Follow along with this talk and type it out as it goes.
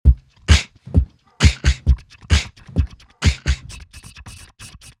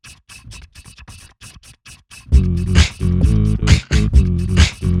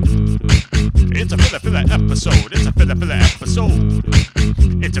episode. It's a filler episode.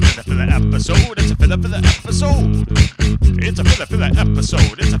 It's a filler episode. It's a filler episode. It's a filler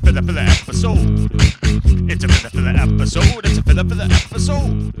episode. It's a filler episode. It's a filler episode. It's a filler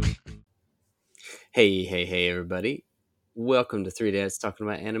episode. Hey, everybody. Welcome to Three Dads Talking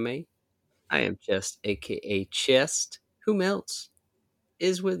About Anime. I am Chest, aka Chest. Whom else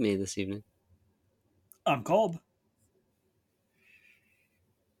is with me this evening? I'm Kolb.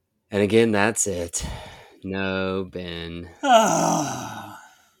 And again, that's it. No Ben.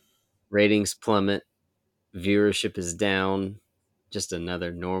 Ratings plummet. Viewership is down. Just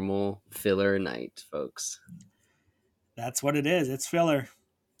another normal filler night, folks. That's what it is. It's filler.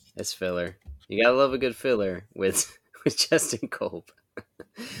 It's filler. You gotta love a good filler with Chest and Kolb.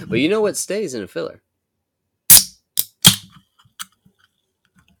 But you know what stays in a filler?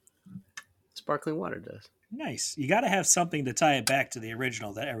 Sparkling water does. Nice. You got to have something to tie it back to the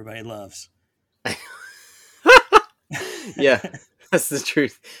original that everybody loves. Yeah, that's the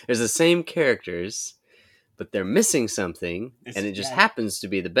truth. There's the same characters, but they're missing something, and it just happens to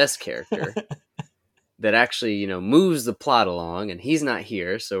be the best character that actually, moves the plot along, and he's not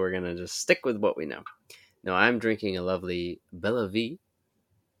here, so we're going to just stick with what we know. No, I'm drinking a lovely Bella V,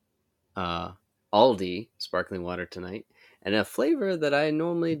 Aldi sparkling water tonight, and a flavor that I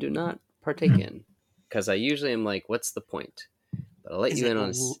normally do not partake in, because I usually am like, what's the point? But I'll let you in on...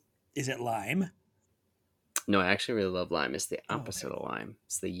 Is it lime? No, I actually really love lime. It's the opposite of lime.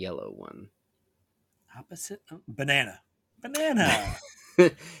 It's the yellow one. Opposite? Banana. Banana!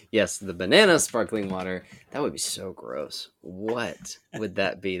 Yes, the banana sparkling water. That would be so gross. What would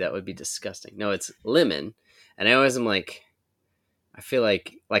that be? That would be disgusting. No, it's lemon. And I always am like, I feel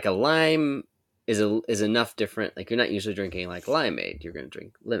like a lime is enough different. Like, you're not usually drinking like limeade. You're going to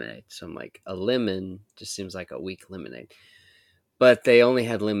drink lemonade. So I'm like, a lemon just seems like a weak lemonade. But they only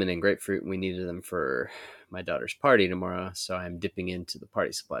had lemon and grapefruit, and we needed them for my daughter's party tomorrow. So I'm dipping into the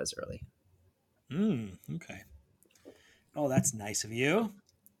party supplies early. Okay. Oh, that's nice of you.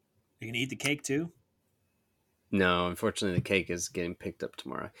 You're going to eat the cake too? No, unfortunately, the cake is getting picked up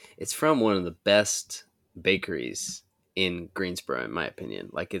tomorrow. It's from one of the best bakeries in Greensboro, in my opinion.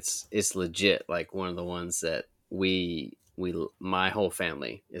 Like, it's legit. Like, one of the ones that my whole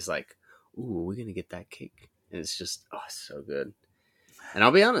family is like, ooh, we're going to get that cake. And it's just, it's so good. And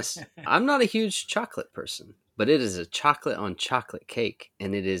I'll be honest, I'm not a huge chocolate person, but it is a chocolate on chocolate cake.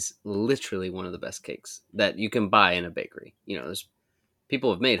 And it is literally one of the best cakes that you can buy in a bakery. There's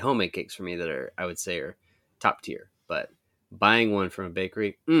people have made homemade cakes for me that I would say are top tier, but buying one from a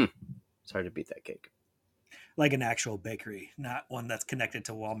bakery, it's hard to beat that cake. Like an actual bakery, not one that's connected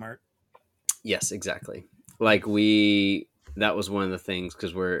to Walmart. Yes, exactly. Like that was one of the things,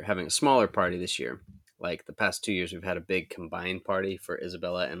 because we're having a smaller party this year. Like, the past 2 years, we've had a big combined party for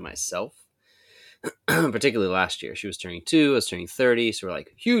Isabella and myself. Particularly last year. She was turning 2, I was turning 30. So we're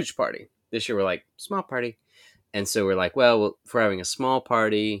like, huge party. This year, we're like, small party. And so we're like, well, if we're having a small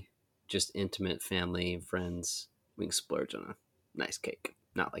party, just intimate family and friends, we can splurge on a nice cake.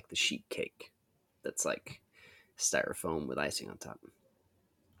 Not like the sheet cake that's like styrofoam with icing on top.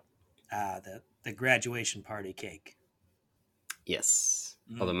 The graduation party cake. Yes.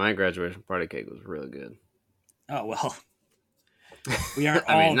 Although my graduation party cake was really good. Oh, well. We aren't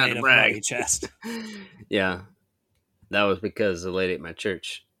all made of money, Chest. Yeah. That was because the lady at my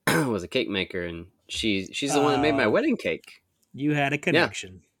church was a cake maker, and she's the one that made my wedding cake. You had a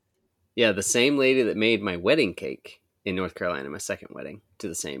connection. Yeah, the same lady that made my wedding cake in North Carolina, my second wedding, to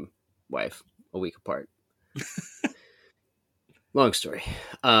the same wife, a week apart. Long story.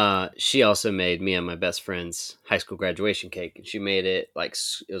 She also made me and my best friend's high school graduation cake, and she made it like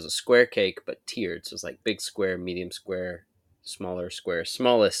it was a square cake but tiered. So it was like big square, medium square, smaller square,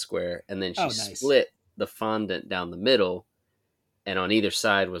 smallest square, and then she split the fondant down the middle, and on either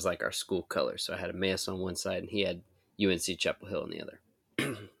side was like our school color. So I had Emmaus on one side, and he had UNC Chapel Hill on the other.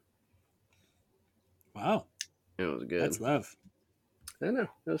 Wow, it was good. That's love. I know,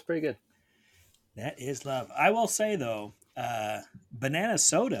 it was pretty good. That is love. I will say though, banana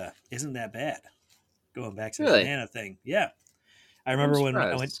soda isn't that bad. Going back to the banana thing. Yeah. I remember when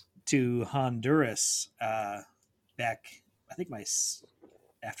I went to Honduras back, I think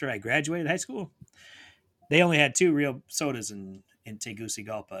after I graduated high school, they only had two real sodas in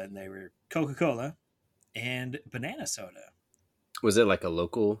Tegucigalpa, and they were Coca-Cola and banana soda. Was it like a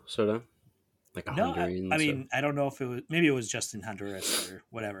local soda? Like a Honduran soda? I mean, I don't know if it was, maybe it was just in Honduras or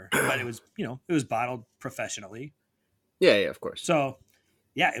whatever, but it was, it was bottled professionally. Yeah, of course. So,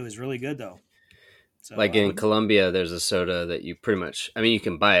 yeah, it was really good, though. So, like in Colombia, there's a soda that you pretty much... I mean, you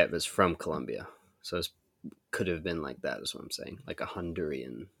can buy it, but it's from Colombia. So it could have been like that, is what I'm saying. Like a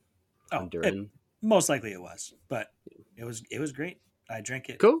Honduran. Most likely it was, but it was great. I drank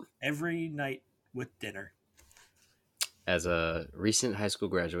it Cool. every night with dinner. As a recent high school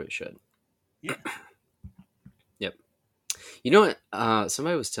graduate should. Yeah. Yep. You know what?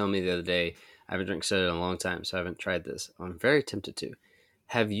 Somebody was telling me the other day, I haven't drank soda in a long time, so I haven't tried this. I'm very tempted to.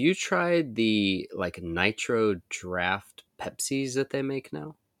 Have you tried the like nitro draft Pepsis that they make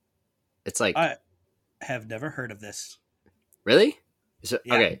now? It's like, I have never heard of this. really? So,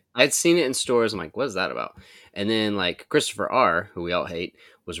 Yeah. okay, I'd seen it in stores. I'm like, what is that about? And then like Christopher R., who we all hate,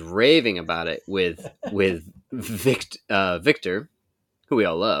 was raving about it with Victor, who we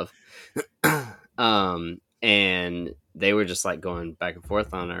all love. And they were just like going back and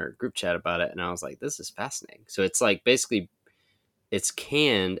forth on our group chat about it, and I was like, this is fascinating. So it's like basically it's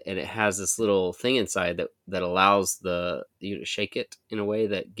canned and it has this little thing inside that allows you to shake it in a way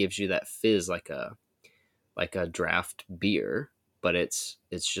that gives you that fizz like a draft beer, but it's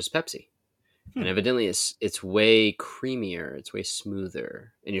just Pepsi. And evidently it's way creamier, it's way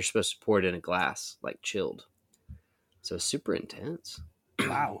smoother, and you're supposed to pour it in a glass like chilled. So super intense.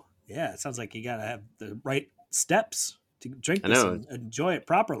 Wow. Yeah, it sounds like you gotta have the right steps to drink I this know. and enjoy it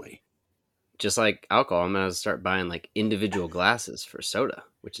properly. Just like alcohol, I'm gonna start buying like individual glasses for soda,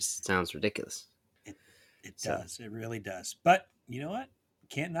 which sounds ridiculous. It does. It really does. But you know what?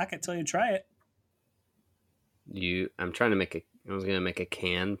 Can't knock it till you try it. I'm trying to I was gonna make a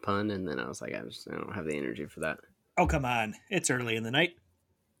can pun, and then I was like, I don't have the energy for that. Oh, come on. It's early in the night.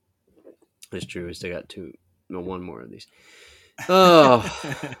 It's true. We still got one more of these. Oh,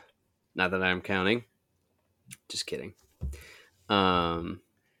 not that I'm counting. Just kidding.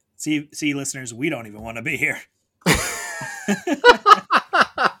 See, listeners, we don't even want to be here.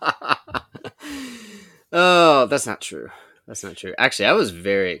 Oh, that's not true. That's not true. Actually, I was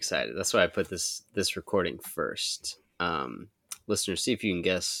very excited. That's why I put this recording first. Listeners, see if you can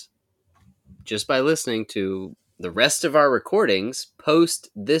guess just by listening to the rest of our recordings post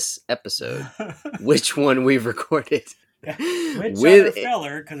this episode, which one we've recorded. Yeah. Which other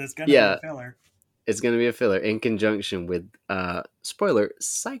filler, because it's going to be a filler. It's going to be a filler in conjunction with, spoiler,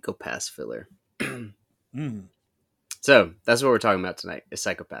 Pyscho-Pass filler. So that's what we're talking about tonight is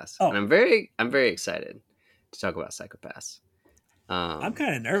Pyscho-Pass. Oh. And I'm very excited to talk about Pyscho-Pass. I'm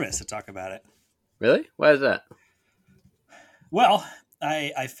kind of nervous to talk about it. Really? Why is that? Well,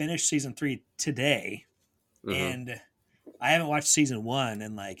 I finished season 3 today, and I haven't watched season 1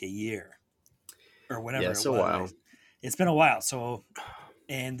 in like a year or whatever. Yeah, it's a while. It's been a while. So,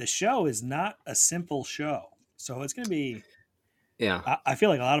 and the show is not a simple show. So it's going to be. Yeah. I feel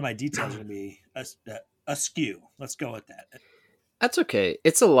like a lot of my details are going to be askew. Let's go with that. That's okay.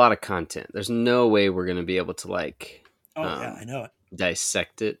 It's a lot of content. There's no way we're going to be able to like. Yeah, I know it.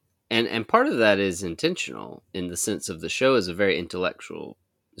 Dissect it. And part of that is intentional in the sense of the show is a very intellectual,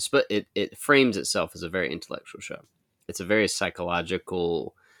 but it frames itself as a very intellectual show. It's a very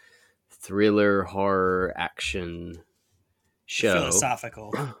psychological thriller, horror, action show.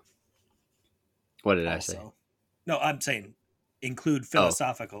 Philosophical. What did I say? No, I'm saying include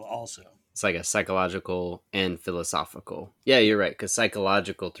philosophical also. It's like a psychological and philosophical. Yeah, you're right. Because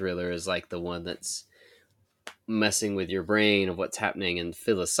psychological thriller is like the one that's messing with your brain of what's happening, and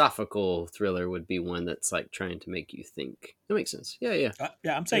philosophical thriller would be one that's like trying to make you think. That makes sense. Yeah.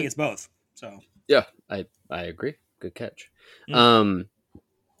 Yeah, I'm saying it's both. So yeah, I agree. Good catch.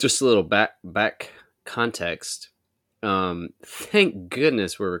 Just a little back context. Thank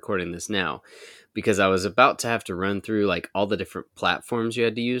goodness we're recording this now, because I was about to have to run through like all the different platforms you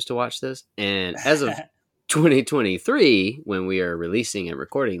had to use to watch this, and as of 2023, when we are releasing and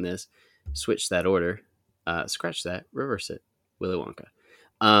recording this, switch that order. Scratch that, reverse it, Willy Wonka.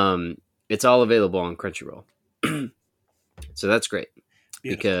 It's all available on Crunchyroll. So that's great.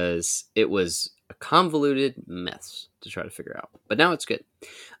 Beautiful. Because it was a convoluted mess to try to figure out, but now it's good.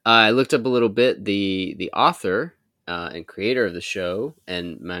 I looked up a little bit. The author and creator of the show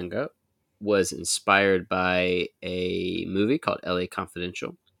and manga was inspired by a movie called LA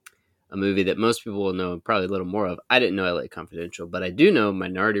Confidential, a movie that most people will know probably a little more of. I didn't know LA Confidential, but I do know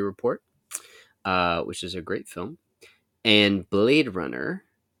Minority Report, which is a great film, and Blade Runner,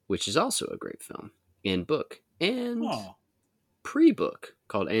 which is also a great film and book, and pre-book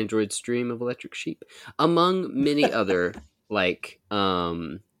called Android's Dream of Electric Sheep, among many other like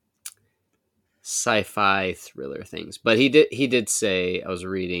sci-fi thriller things. But he did say, I was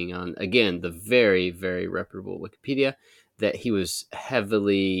reading on, again, the very, very reputable Wikipedia, that he was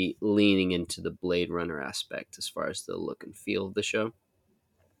heavily leaning into the Blade Runner aspect as far as the look and feel of the show.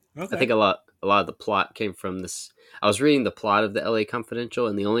 Okay. I think a lot of the plot came from this. I was reading the plot of the LA Confidential,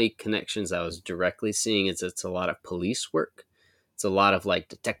 and the only connections I was directly seeing is it's a lot of police work. It's a lot of like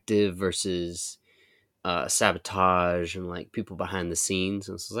detective versus sabotage and like people behind the scenes.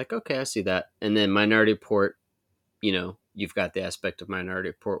 And so it's like, okay, I see that. And then Minority Report, you've got the aspect of Minority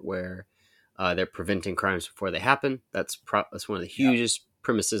Report where they're preventing crimes before they happen. That's one of the hugest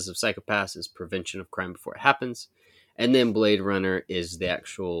premises of Psycho-Pass is prevention of crime before it happens. And then Blade Runner is the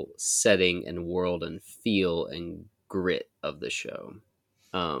actual setting and world and feel and grit of the show.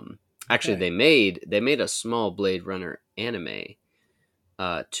 Actually, they made a small Blade Runner anime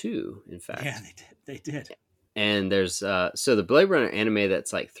too, in fact. Yeah, they did. And there's so the Blade Runner anime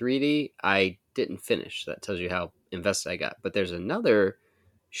that's like 3D, I didn't finish. That tells you how invested I got. But there's another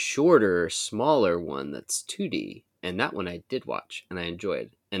shorter, smaller one that's 2D, and that one I did watch and I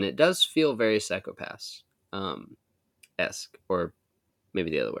enjoyed. And it does feel very Psycho-Pass esque, or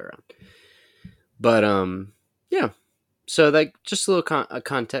maybe the other way around. But yeah. So like just a little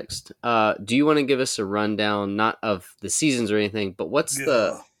context. Do you want to give us a rundown, not of the seasons or anything, but what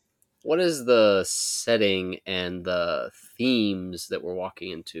is the setting and the themes that we're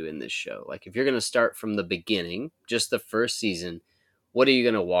walking into in this show? Like if you're going to start from the beginning, just the first season, what are you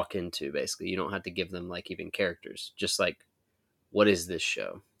going to walk into basically? You don't have to give them like even characters. Just like, what is this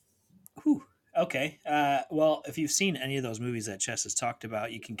show? Whew. Okay. Well, if you've seen any of those movies that Chess has talked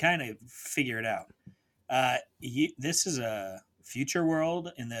about, you can kind of figure it out. This is a future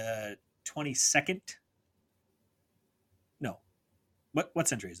world in the 22nd. No. What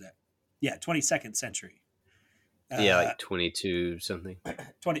century is that? Yeah, 22nd century. Yeah, like 22 something.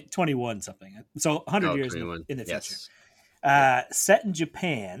 21 something. So 100 years in the future. Yes. Set in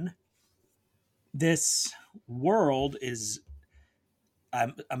Japan, this world is...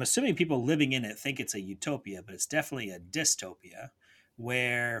 I'm assuming people living in it think it's a utopia, but it's definitely a dystopia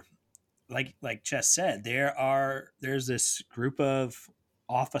where, like Chess said, there's this group of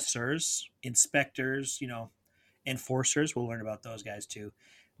officers, inspectors, enforcers. We'll learn about those guys too,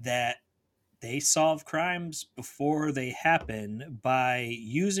 that they solve crimes before they happen by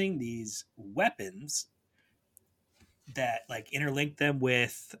using these weapons that like interlink them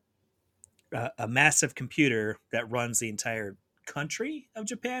with a massive computer that runs the entire country of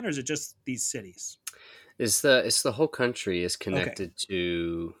Japan, or is it just these cities? It's the whole country is connected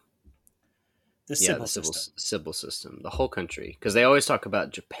to the civil system, the whole country, because they always talk about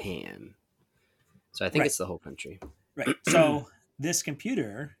Japan. So I think it's the whole country. Right. So this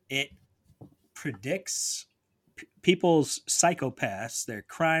computer, it predicts people's psychopaths, their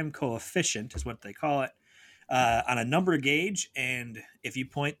crime coefficient is what they call it, on a number gauge. And if you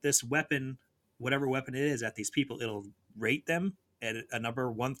point this weapon, whatever weapon it is, at these people, it'll rate them at a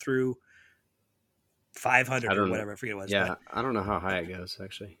number 1 through 500 or whatever. I forget what it was. Yeah, I don't know how high it goes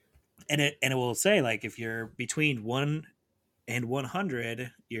actually. And it will say like if you're between 1 and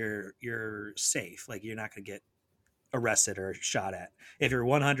 100, you're safe. Like you're not going to get arrested or shot at. If you're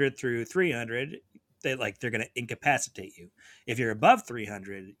 100 through 300, they're going to incapacitate you. If you're above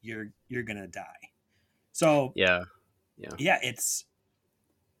 300, you're going to die. So yeah,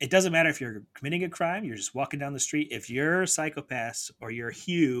 it doesn't matter if you're committing a crime, you're just walking down the street. If you're a psychopath or your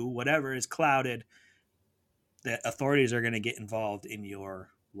hue, whatever is clouded, the authorities are going to get involved in your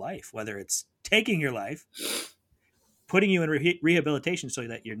life, whether it's taking your life, putting you in rehabilitation so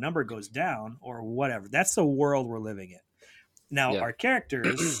that your number goes down, or whatever. That's the world we're living in. Now, our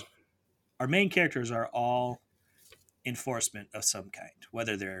characters, our main characters are all enforcement of some kind,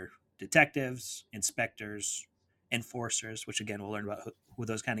 whether they're detectives, inspectors, enforcers, which again, we'll learn about who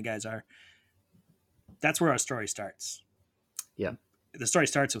those kind of guys are. That's where our story starts. Yeah. The story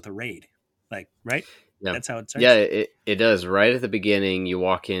starts with a raid, right? Yeah. That's how it starts. Yeah, it does. Right at the beginning, you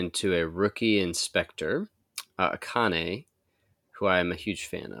walk into a rookie inspector, Akane, who I am a huge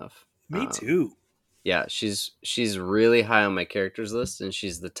fan of. Me too. Yeah, she's really high on my characters list, and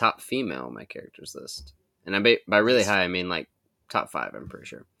she's the top female on my characters list. And by really high, I mean like top 5, I'm pretty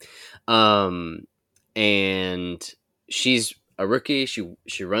sure. And she's a rookie.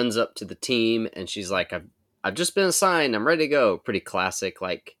 She runs up to the team, and she's like, I've just been assigned. I'm ready to go. Pretty classic,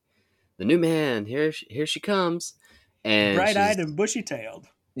 like the new man. Here she comes. And bright-eyed and bushy-tailed.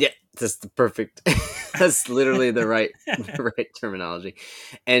 Yeah, that's the perfect. That's literally the right terminology.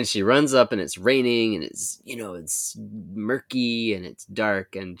 And she runs up, and it's raining, and it's murky and it's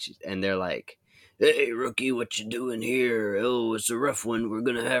dark, and they're like, "Hey, rookie, what you doing here? Oh, it's a rough one. We're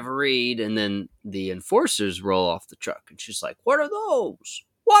gonna have a raid." And then the enforcers roll off the truck, and she's like, "What are those?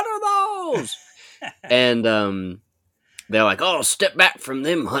 What are those?" And they're like, "Oh, step back from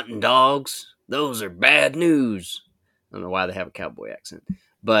them hunting dogs. Those are bad news." I don't know why they have a cowboy accent,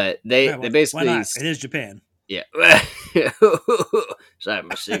 but they basically... Why not? It is Japan. Yeah. Sorry,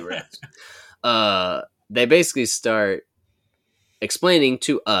 my cigarettes. They basically start explaining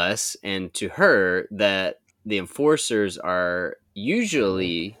to us and to her that the enforcers are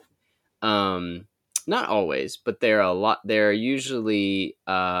usually, not always, but they're usually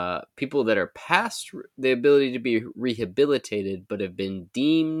people that are past the ability to be rehabilitated, but have been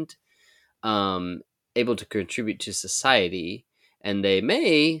deemed able to contribute to society, and they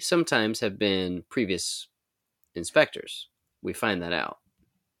may sometimes have been previous inspectors. We find that out.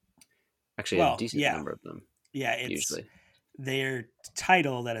 Actually, a Well, decent yeah, number of them. yeah. It's Usually, their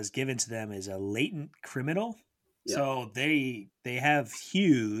title that is given to them is a latent criminal. yeah. So they have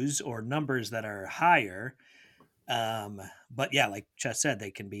hues or numbers that are higher. But yeah, like Chess said,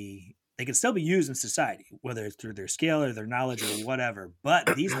 they can still be used in society, whether it's through their skill or their knowledge or whatever.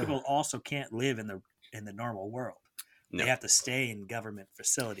 But these people also can't live in the normal world. They No, have to stay in government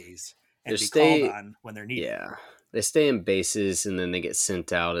facilities they and be called stay. on when they're needed. Yeah, they stay in bases, and then they get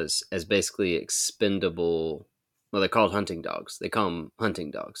sent out as basically expendable. Well, they're called hunting dogs. They call them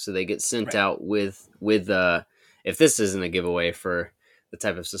hunting dogs. So they get sent Right. out with If this isn't a giveaway for the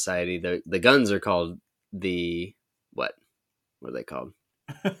type of society, the guns are called the what? What are they called?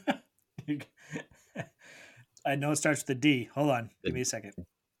 I know it starts with a D. Hold on. Give The me a second.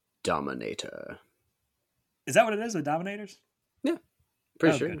 Dominator. Is that what it is? The Dominators? Yeah,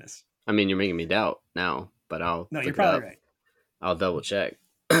 pretty Oh, sure. goodness. I mean, you're making me doubt now, but I'll No, look you're it probably up. right. I'll double check.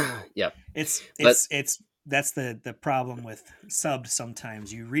 Yep. It's But that's the problem with subbed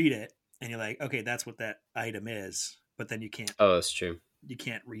sometimes. You read it and you're like, okay, that's what that item is, but then you that's true.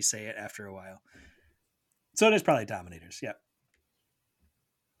 can't re-say it after a while. So it is probably Dominators. Yeah.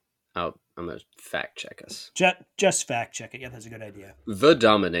 I'm gonna fact check us. Just fact check it. Yeah, that's a good idea. The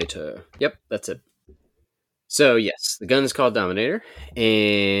Dominator. Yep, that's it. So yes, the gun is called Dominator,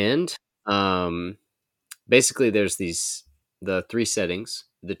 and basically there's the three settings.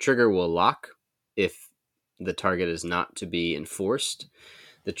 The trigger will lock if the target is not to be enforced.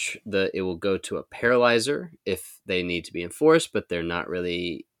 It will go to a paralyzer if they need to be enforced, but they're not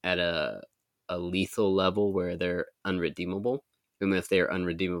really at a lethal level where they're unredeemable. And if they are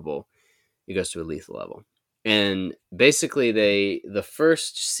unredeemable, it goes to a lethal level. And basically, the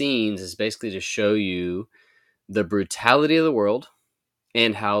first scenes is basically to show you the brutality of the world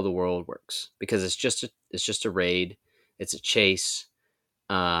and how the world works, because it's just a raid, it's a chase.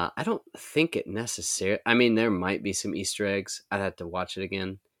 I don't think it necessary. I mean, there might be some Easter eggs. I'd have to watch it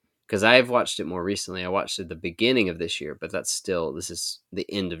again because I've watched it more recently. I watched it at the beginning of this year, but this is the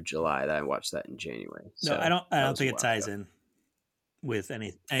end of July that I watched that in January. No, So I don't that was a think it while ties ago. in with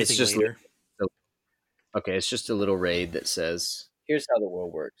It's anything just later. okay. It's just a little raid that says, "Here's how the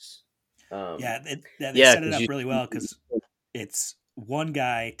world works." Yeah, they Yeah, set it 'cause up you really well because it's one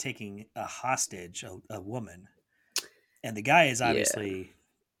guy taking a hostage, a woman, and the guy is yeah, obviously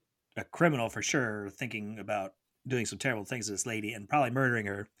a criminal for sure, thinking about doing some terrible things to this lady and probably murdering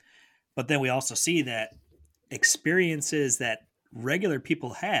her. But then we also see that experiences that regular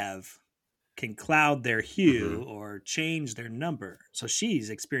people have can cloud their hue mhm, or change their number. So she's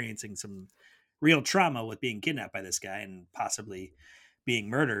experiencing some real trauma with being kidnapped by this guy and possibly being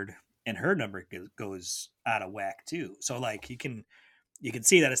murdered, and her number goes out of whack too. So like you can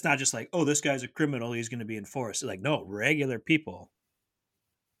see that it's not just like, oh, this guy's a criminal, he's going to be enforced. It's like, no, regular people,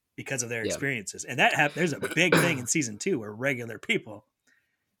 because of their yeah, experiences. And there's a big thing in season 2 where regular people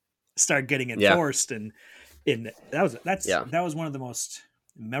start getting yeah, enforced, and yeah. that was one of the most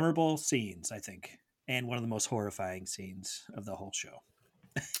memorable scenes, I think, and one of the most horrifying scenes of the whole show.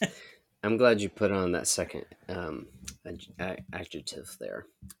 I'm glad you put on that second adjective there.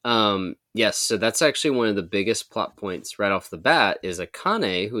 Yes, so that's actually one of the biggest plot points right off the bat is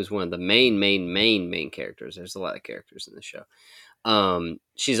Akane, who's one of the main characters. There's a lot of characters in the show.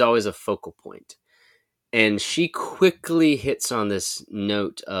 She's always a focal point. And she quickly hits on this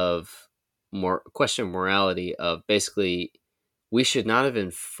note of question of morality of basically we should not have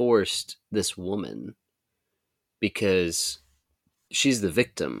enforced this woman because she's the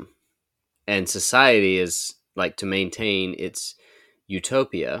victim, and society is like to maintain its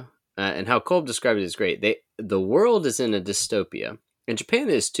utopia. And how Kolb described it is great. The world is in a dystopia, and Japan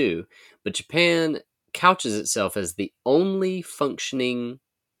is too, but Japan couches itself as the only functioning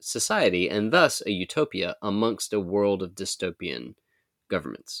society and thus a utopia amongst a world of dystopian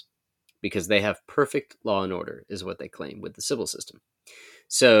governments, because they have perfect law and order is what they claim with the civil system.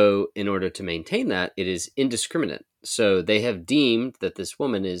 So in order to maintain that, it is indiscriminate. So they have deemed that this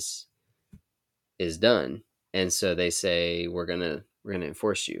woman is done, and so they say we're gonna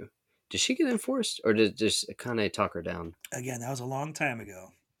enforce you. Does she get enforced, or did just Akane talk her down? Again, that was a long time ago.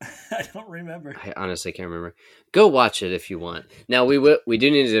 I don't remember. I honestly can't remember. Go watch it if you want. Now we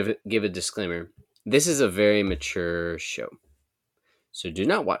do need to give a disclaimer. This is a very mature show. So do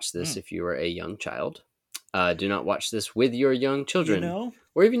not watch this if you are a young child. Do not watch this with your young children,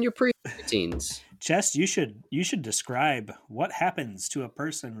 or even your pre-teens. Chess, you should describe what happens to a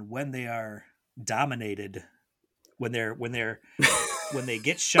person when they are dominated, when they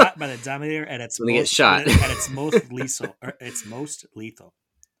get shot by the dominator at its When they get shot. at its most lethal, or its most lethal.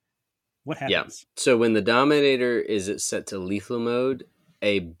 What happens? Yeah. So when the Dominator is set to lethal mode,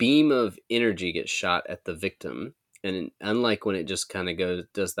 a beam of energy gets shot at the victim, and unlike when it just kind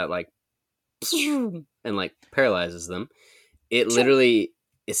of does that like, and like paralyzes them, it literally,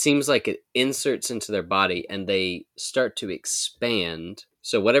 it seems like it inserts into their body and they start to expand.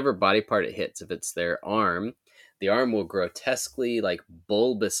 So whatever body part it hits, if it's their arm, the arm will grotesquely like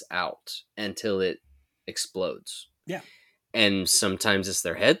bulbous out until it explodes. Yeah. And sometimes it's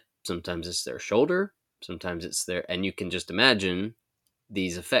their head, sometimes it's their shoulder, sometimes it's their, and you can just imagine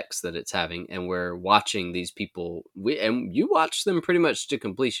these effects that it's having. And we're watching these people, and you watch them pretty much to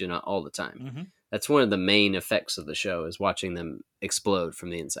completion all the time. Mm-hmm. That's one of the main effects of the show, is watching them explode from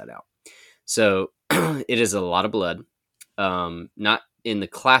the inside out. So it is a lot of blood, not in the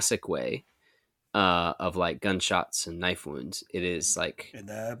classic way of like gunshots and knife wounds. It is like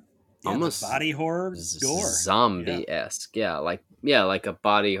almost the body horror gore, zombie-esque. Yeah, like a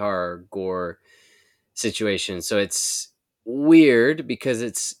body horror gore situation. So it's weird because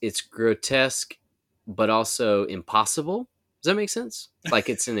it's grotesque, but also impossible. Does that make sense? Like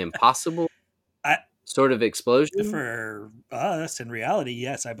it's an impossible sort of explosion for us. In reality,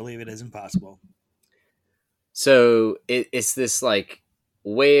 yes, I believe it is impossible. So it's this like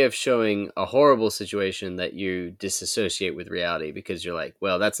way of showing a horrible situation that you disassociate with reality, because you're like,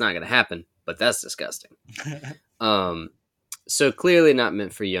 well, that's not going to happen, but that's disgusting. So clearly not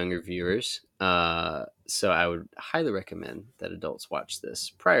meant for younger viewers. So I would highly recommend that adults watch this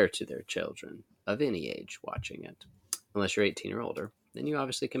prior to their children of any age watching it. Unless you're 18 or older, then you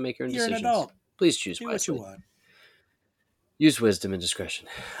obviously can make your own decisions. You're an adult. Please choose do wisely. What you want. Use wisdom and discretion.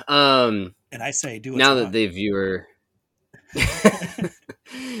 And I say, do what now you that want. the viewer.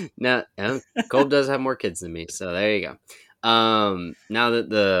 Now, Cole does have more kids than me, so there you go. Now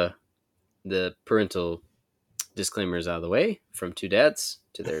that the parental disclaimer is out of the way, from two dads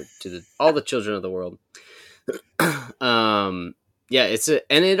to all the children of the world. Yeah,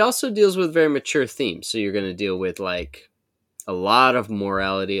 and it also deals with very mature themes. So you're going to deal with like a lot of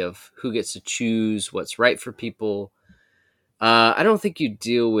morality of who gets to choose what's right for people. I don't think you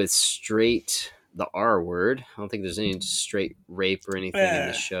deal with straight the R word. I don't think there's any straight rape or anything in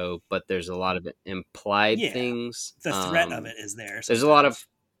the show, but there's a lot of implied things. The threat of it is there. Sometimes. There's a lot of,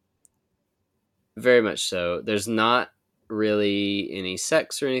 very much so. There's not really any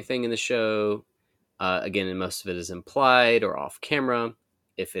sex or anything in the show. Again, and most of it is implied or off camera.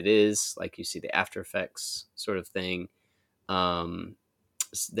 If it is, like you see the after effects sort of thing.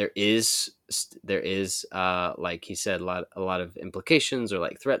 There is like he said, a lot of implications or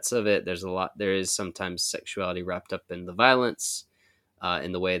like threats of it. There is sometimes sexuality wrapped up in the violence,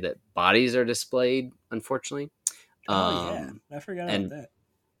 in the way that bodies are displayed, unfortunately. I forgot about that.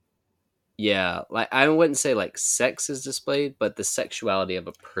 Yeah, like I wouldn't say like sex is displayed, but the sexuality of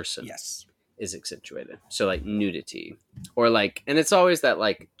a person is accentuated. So like nudity, or like, and it's always that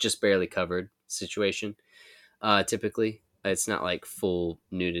like just barely covered situation. Typically it's not like full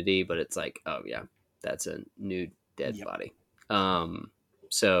nudity, but it's like, oh yeah, that's a nude dead body.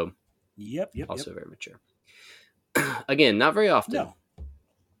 So also very mature. Again, not very often,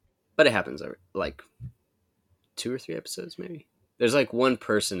 but it happens like 2 or 3 episodes maybe. There's like one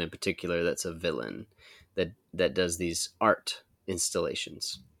person in particular that's a villain that does these art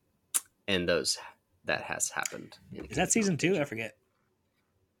installations, and that has happened. Is that season 2? I forget.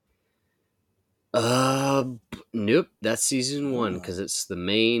 Nope, that's season 1, because it's the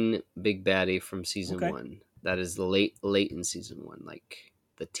main big baddie from season 1. That is the late in season 1, like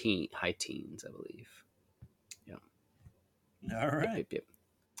the high teens, I believe. Yeah. All right. Yep.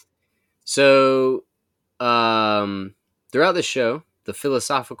 So, throughout the show, the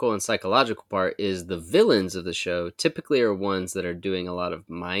philosophical and psychological part is the villains of the show typically are ones that are doing a lot of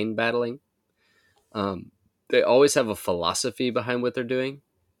mind battling. They always have a philosophy behind what they're doing,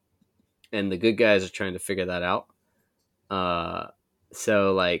 and the good guys are trying to figure that out.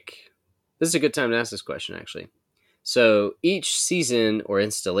 So like, this is a good time to ask this question, actually. So each season or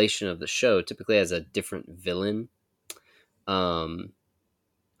installation of the show typically has a different villain. Who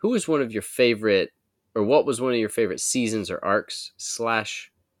was one of your favorite, or what was one of your favorite seasons or arcs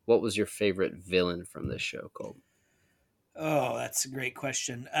 / what was your favorite villain from this show, Cole? Oh, that's a great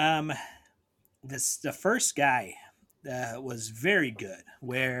question. The first guy was very good,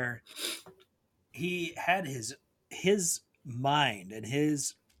 where he had his mind and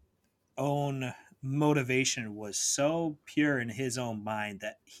his own motivation was so pure in his own mind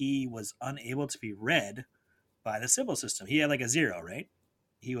that he was unable to be read by the Sybil system. He had like a 0, right?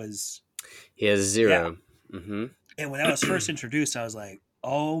 He was, He has yeah. 0. Mm-hmm. And when that was first introduced, I was like,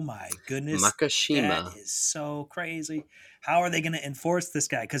 oh my goodness, that Makishima. is so crazy. How are they going to enforce this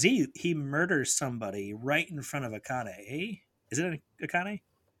guy? Because he murders somebody right in front of Akane. Eh? Is it Akane?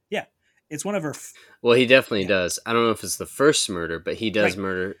 Yeah. It's one of her. Well, he definitely Yeah. does. I don't know if it's the first murder, but he does Right.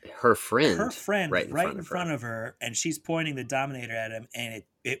 murder her friend Right right in in front front of her. of her, and she's pointing the Dominator at him, and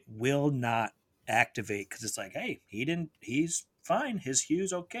it will not activate because it's like, hey, he's fine. His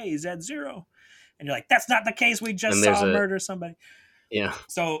hue's okay. He's at 0. And you're like, that's not the case. We just And there's saw him a murder somebody. yeah,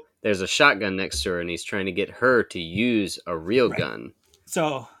 So there's a shotgun next to her, and he's trying to get her to use a real right. gun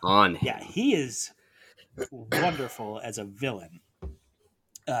So on yeah, him. he is wonderful as a villain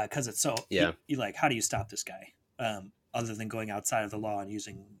because it's so Yeah. you like, how do you stop this guy other than going outside of the law and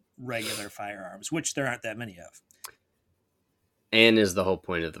using regular firearms, which there aren't that many of. And is the whole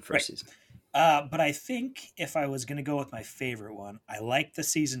point of the first Right. season. But I think if I was going to go with my favorite one, I like the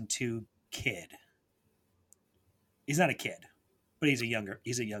season 2 kid. He's not a kid, but he's a young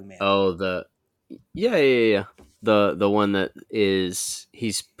man. Oh, yeah. The one that is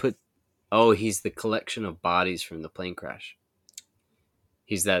he's the collection of bodies from the plane crash.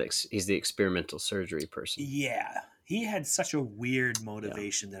 He's the experimental surgery person. Yeah, he had such a weird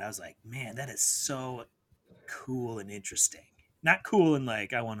motivation that I was like, man, that is so cool and interesting. Not cool and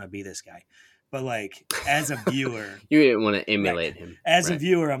like I want to be this guy, but like as a viewer, You didn't want to right? emulate him. As a right?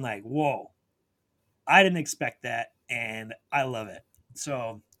 viewer, I'm like, whoa, I didn't expect that, and I love it.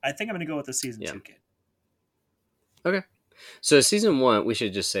 So I think I'm going to go with the season 2 kid. Okay. So season 1, we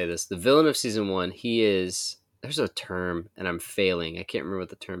should just say this: the villain of season 1, he is. There's a term, and I'm failing. I can't remember what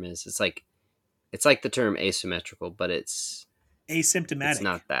the term is. It's like the term asymmetrical, but it's Asymptomatic. It's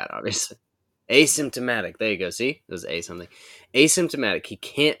not that, obviously. Asymptomatic. There you go. See, it was A something. Asymptomatic. He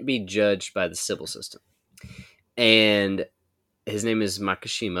can't be judged by the Sybil system, and his name is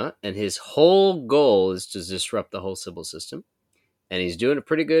Makishima, and his whole goal is to disrupt the whole Sybil system. And he's doing a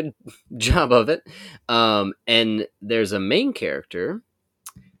pretty good job of it. And there's a main character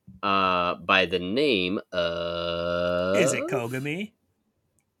by the name of... Is it Kogami?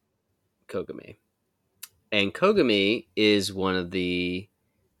 Kogami. And Kogami is one of the...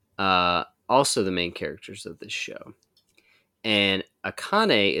 also the main characters of this show. And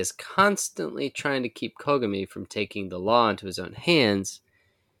Akane is constantly trying to keep Kogami from taking the law into his own hands.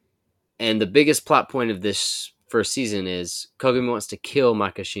 And the biggest plot point of this first season is Kogami wants to kill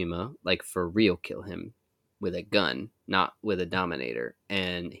Makishima, like for real kill him with a gun, not with a Dominator.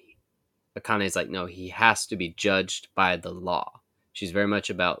 And Akane's like, no, he has to be judged by the law. She's very much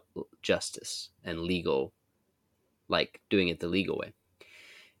about justice and legal, like doing it the legal way.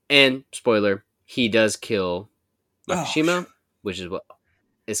 And spoiler, he does kill Makishima, which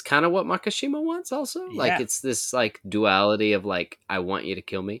is kind of what Makishima wants also. Yeah. Like it's this like duality of like, I want you to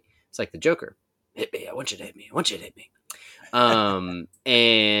kill me. It's like the Joker. Hit me. I want you to hit me. I want you to hit me.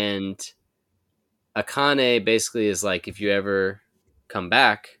 And Akane basically is like, if you ever come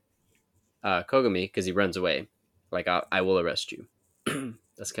back, Kogami, because he runs away, like I will arrest you.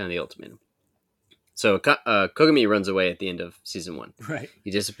 That's kind of the ultimatum. So Kogami runs away at the end of season 1. Right.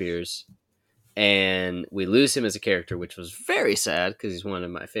 He disappears, and we lose him as a character, which was very sad because he's one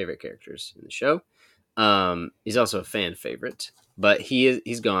of my favorite characters in the show. He's also a fan favorite, but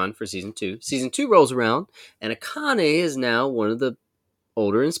he's gone for season 2. Season 2 rolls around, and Akane is now one of the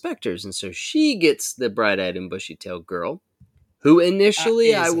older inspectors, and so she gets the bright-eyed and bushy-tailed girl, who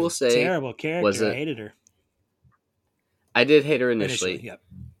initially I will say terrible character. I hated her. I did hate her initially. Yep.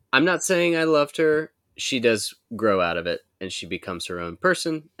 I'm not saying I loved her. She does grow out of it, and she becomes her own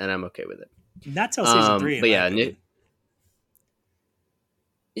person, and I'm okay with it. Not till season 3. But yeah,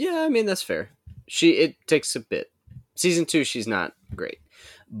 yeah, I mean that's fair. It takes a bit. Season 2, she's not great,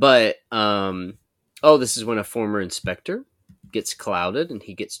 but this is when a former inspector gets clouded, and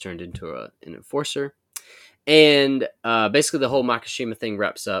he gets turned into an enforcer, and basically the whole Makishima thing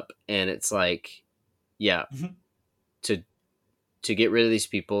wraps up, and it's like, yeah, to get rid of these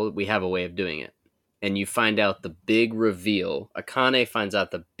people, we have a way of doing it. And you find out the big reveal. Akane finds out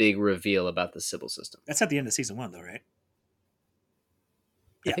the big reveal about the Sybil system. That's at the end of season 1, though, right?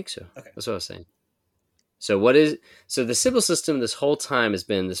 I think so. Okay. That's what I was saying. So the Sybil system this whole time has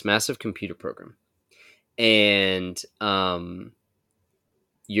been this massive computer program. And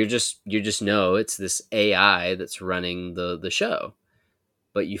you just know it's this AI that's running the show.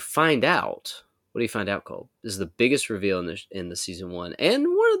 But you find out What do you find out, Cole? This is the biggest reveal in the season 1, and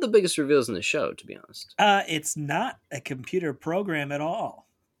one of the biggest reveals in the show, to be honest. It's not a computer program at all.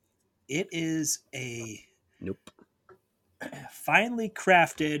 It is a finely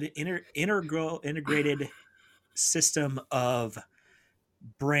crafted, integrated system of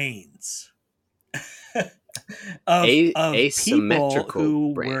brains of people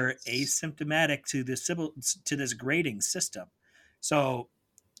who were asymptomatic to this grading system. So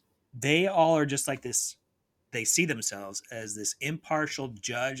they all are just like this. They see themselves as this impartial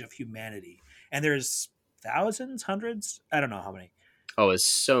judge of humanity, and there's thousands, hundreds, I don't know how many. Oh, it's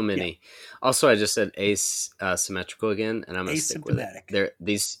so many. Yeah. Also, I just said asymmetrical again, and I'm gonna stick with it.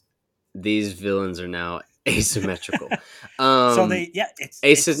 These villains are now asymmetrical. So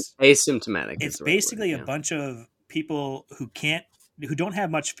it's asymptomatic. It's basically a bunch of people who don't have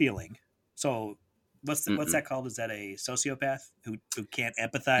much feeling. So what's that called? Is that a sociopath who can't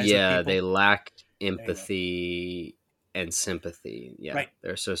empathize? Yeah, with people? They lack empathy and sympathy. Yeah, right.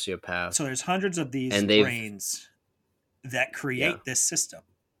 They're sociopaths. So there's hundreds of these brains that create this system.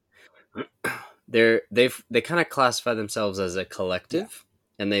 They kind of classify themselves as a collective,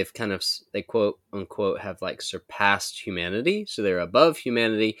 and they quote unquote have like surpassed humanity, so they're above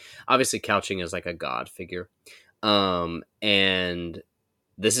humanity, obviously couching as like a god figure, and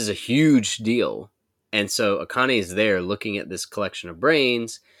this is a huge deal. And so Akane is there looking at this collection of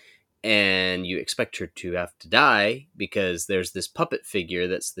brains, and you expect her to have to die because there's this puppet figure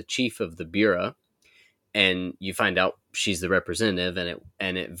that's the chief of the bureau. And you find out she's the representative,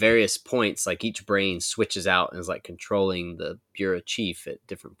 and at various points, like each brain switches out and is like controlling the bureau chief at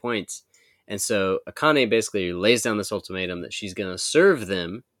different points. And so Akane basically lays down this ultimatum that she's going to serve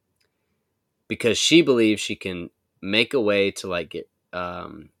them because she believes she can make a way to like get,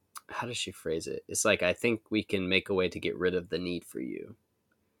 how does she phrase it? It's like, I think we can make a way to get rid of the need for you,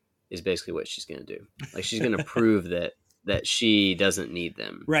 is basically what she's going to do. Like she's going to prove that she doesn't need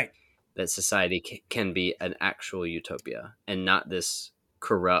them. Right. That society can be an actual utopia and not this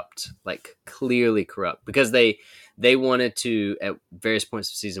corrupt, like clearly corrupt, because they wanted to, at various points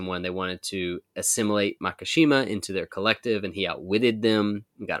of season 1, they wanted to assimilate Makishima into their collective, and he outwitted them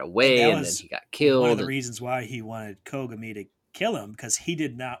and got away, and then he got killed. One of the reasons why he wanted Kogami to kill him, because he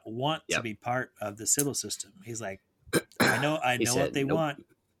did not want to be part of the civil system. He's like, I know what they want.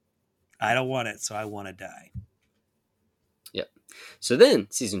 I don't want it, so I want to die. Yep. So then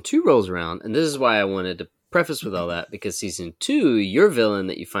season 2 rolls around, and this is why I wanted to preface with all that, because season 2, your villain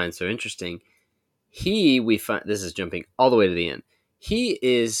that you find so interesting, this is jumping all the way to the end. He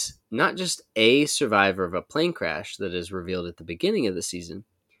is not just a survivor of a plane crash that is revealed at the beginning of the season.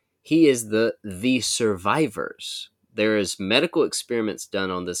 He is the survivors. There is medical experiments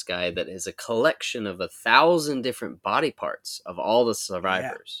done on this guy that is a collection of 1,000 different body parts of all the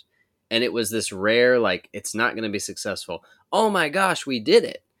survivors. Yeah. And it was this rare, like, it's not going to be successful. Oh my gosh, we did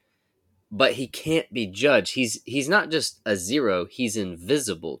it. But he can't be judged. He's not just a zero. He's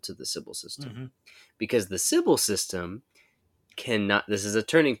invisible to the civil system. Mm-hmm. Because the civil system cannot, this is a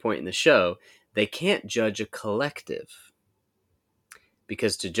turning point in the show, they can't judge a collective.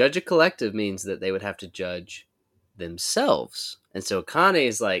 Because to judge a collective means that they would have to judge themselves. And so Akane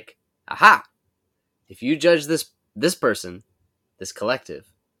is like, aha, if you judge this person, this collective,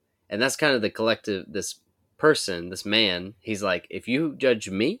 and that's kind of the collective, this person, this man, he's like, if you judge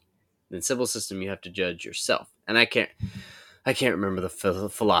me, then civil system, you have to judge yourself. And I can't remember the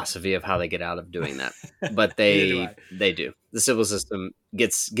philosophy of how they get out of doing that, but they do. The civil system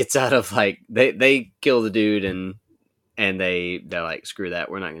gets out of, like, they kill the dude and they're like, screw that,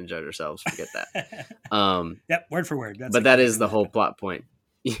 we're not going to judge ourselves. Forget that. Yep, word for word. But that is the whole plot point.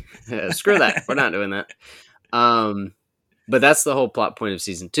 Screw that, we're not doing that. But that's the whole plot point of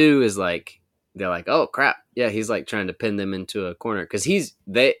season 2 is like, they're like, oh crap, yeah, he's like trying to pin them into a corner because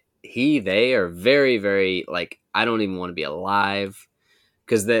they are very, very, like, I don't even want to be alive,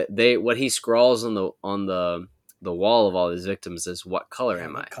 because what he scrawls on the wall of all these victims is, what color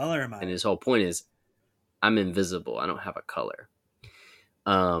am I? What color am I? And his whole point is, I'm invisible. I don't have a color.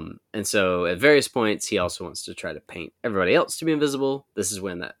 And so at various points, he also wants to try to paint everybody else to be invisible. This is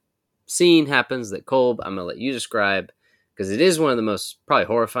when that scene happens that Kolb, I'm gonna let you describe, because it is one of the most probably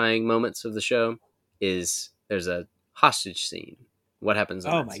horrifying moments of the show. Is there's a hostage scene. What happens?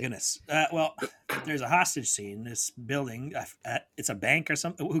 Oh my goodness! Well, there's a hostage scene. This building, it's a bank or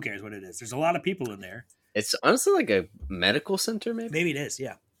something. Who cares what it is? There's a lot of people in there. It's honestly like a medical center, maybe. Maybe it is.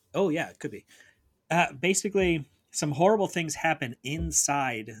 Yeah. Oh yeah, it could be. Basically, some horrible things happen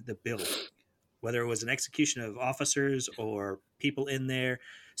inside the building, whether it was an execution of officers or people in there.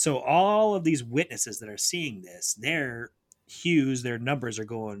 So all of these witnesses that are seeing this, they're hues, their numbers are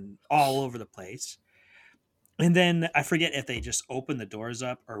going all over the place. And then I forget if they just open the doors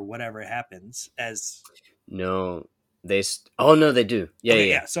up or whatever happens as. No, oh no, they do. Yeah, Okay,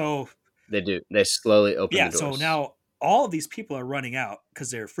 yeah, yeah. So they do. They slowly open the so doors. now all of these people are running out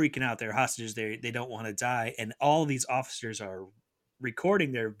because they're freaking out. They're hostages. They don't want to die, and all of these officers are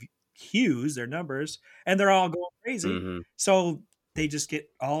recording their cues, their numbers, and they're all going crazy. Mm-hmm. So they just get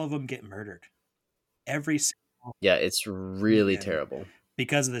all of them get murdered. Every single Yeah, it's really and terrible.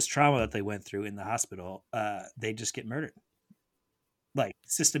 because of this trauma that they went through in the hospital, they just get murdered, like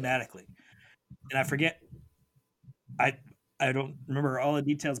systematically. And I forget, I I don't remember all the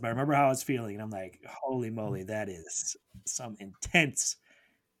details, but I remember how I was feeling, and I'm like, holy moly, that is some intense.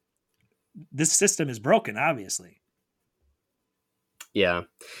 This system is broken, obviously. Yeah,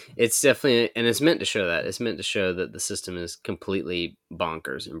 it's definitely, and it's meant to show that. It's meant to show that the system is completely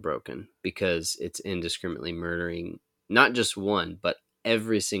bonkers and broken because it's indiscriminately murdering not just one, but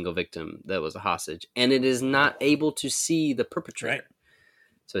every single victim that was a hostage, and it is not able to see the perpetrator. Right.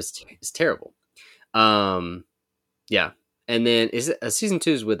 So it's terrible. Yeah, and then is it season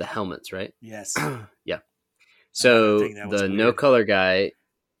 2 is with the helmets, right? Yes. Yeah. So the no color guy.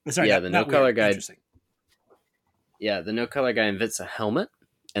 Sorry, yeah, not, the not no color weird. guy. Interesting. Yeah, the no color guy invents a helmet,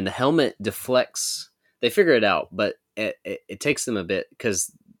 and the helmet deflects. They figure it out, but it takes them a bit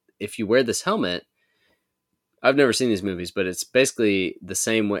because if you wear this helmet, I've never seen these movies, but it's basically the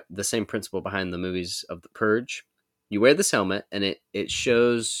same principle behind the movies of The Purge. You wear this helmet, and it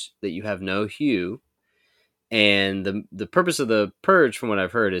shows that you have no hue. And the purpose of the purge, from what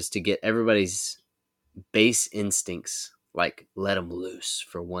I've heard, is to get everybody's base instincts, like let them loose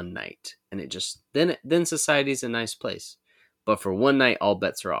for one night, and it just then society's a nice place. But for one night, all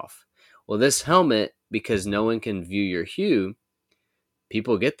bets are off. Well, this helmet, because no one can view your hue,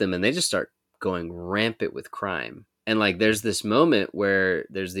 people get them and they just start going rampant with crime. And like, there's this moment where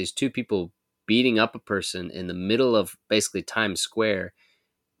there's these two people beating up a person in the middle of basically Times Square.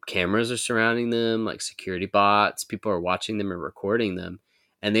 Cameras are surrounding them, like security bots. People are watching them and recording them,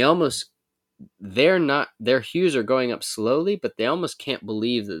 and their hues are going up slowly, but they almost can't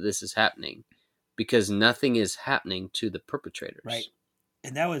believe that this is happening because nothing is happening to the perpetrators. Right.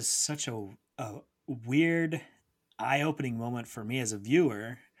 And that was such a weird, eye-opening moment for me as a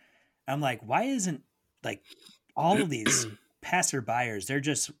viewer. I'm like, why isn't like all of these passerbyers, they're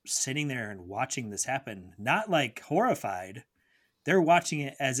just sitting there and watching this happen, not like horrified. They're watching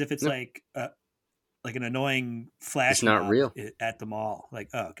it as if it's like an annoying flash It's not mob real. at the mall. Like,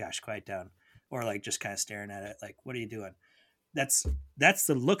 oh gosh, quiet down, or like just kind of staring at it. Like, what are you doing? That's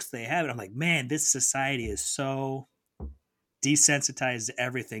the looks they have. And I'm like, man, this society is so desensitized to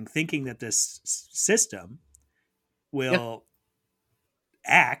everything, thinking that this system will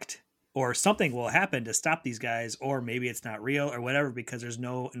act or something will happen to stop these guys, or maybe it's not real or whatever because there's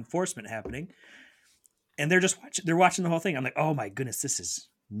no enforcement happening. And they're watching the whole thing. I'm like, oh my goodness, this is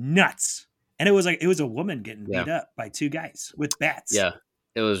nuts. And it was a woman getting beat up by two guys with bats. Yeah,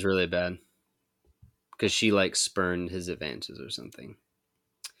 it was really bad because she like spurned his advances or something.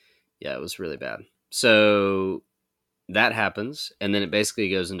 Yeah, it was really bad. So that happens, and then it basically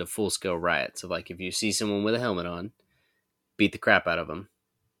goes into full scale riots of like, if you see someone with a helmet on, beat the crap out of them,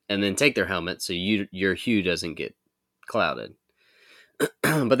 and then take their helmet so your hue doesn't get clouded.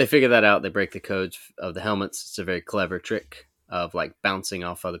 But they figure that out. They break the codes of the helmets. It's a very clever trick of like bouncing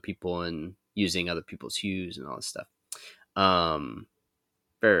off other people and using other people's hues and all this stuff. Very,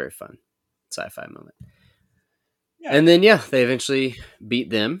 very fun sci-fi moment. Yeah. And then they eventually beat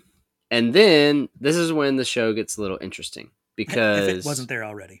them. And then this is when the show gets a little interesting because if it wasn't there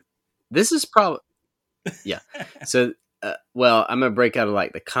already. This is probably So I'm gonna break out of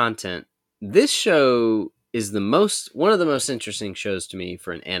like the content. This show is one of the most interesting shows to me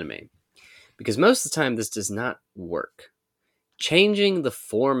for an anime, because most of the time this does not work. Changing the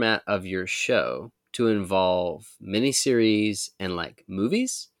format of your show to involve miniseries and like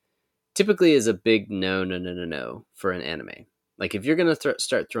movies typically is a big no for an anime. Like, if you're gonna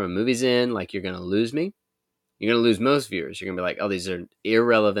start throwing movies in, like, you're gonna lose me. You're gonna lose most viewers. You're gonna be like, oh, these are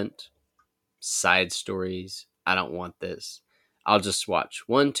irrelevant side stories. I don't want this. I'll just watch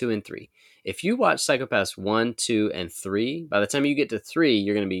 1, 2, and 3. If you watch Pyscho-Pass 1, 2, and 3, by the time you get to 3,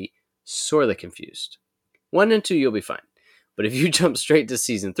 you're going to be sorely confused. 1 and 2, you'll be fine. But if you jump straight to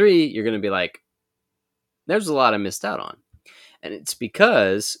season 3, you're going to be like, there's a lot I missed out on. And it's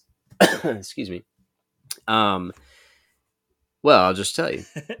because, excuse me. Well, I'll just tell you.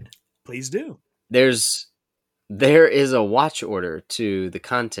 Please do. There is a watch order to the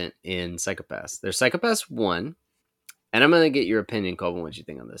content in Pyscho-Pass. There's Pyscho-Pass 1, And I'm going to get your opinion, Colvin, what you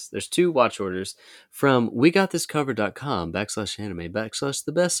think on this. There's 2 watch orders from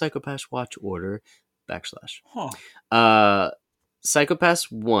wegotThiscovered.com/anime/the best Pyscho-Pass watch order / Huh.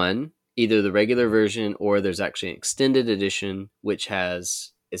 Pyscho-Pass 1, either the regular version or there's actually an extended edition, which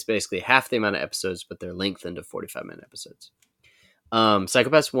it's basically half the amount of episodes, but they're lengthened to 45-minute episodes.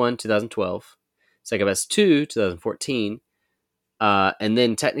 Pyscho-Pass 1, 2012. Pyscho-Pass 2, 2014. And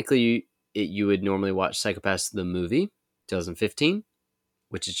then technically you would normally watch Pyscho-Pass the movie, 2015,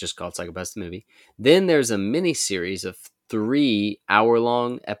 which is just called Pyscho-Pass the movie. Then there's a mini series of 3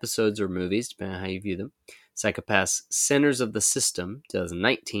 hour-long episodes or movies, depending on how you view them. Pyscho-Pass Centers of the System,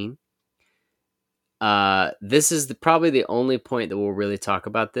 2019. This is probably the only point that we'll really talk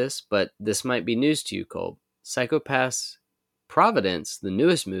about this, but this might be news to you, Cole. Pyscho-Pass Providence, the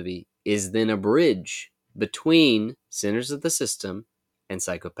newest movie, is then a bridge between Centers of the System and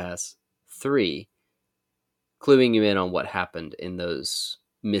Pyscho-Pass 3, cluing you in on what happened in those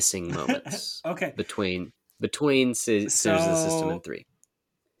missing moments Okay. between Centers of the System and 3.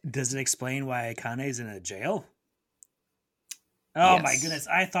 Does it explain why Akane's in a jail? Oh my goodness,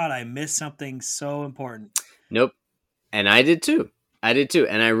 I thought I missed something so important. Nope. And I did too.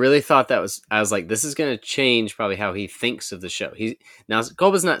 And I really thought I was like, this is going to change probably how he thinks of the show. Now,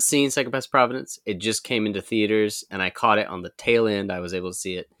 Colba's not seen Pyscho-Pass Providence. It just came into theaters and I caught it on the tail end. I was able to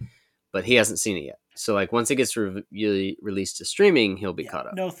see it, but he hasn't seen it yet. So like once it gets really released to streaming, he'll be caught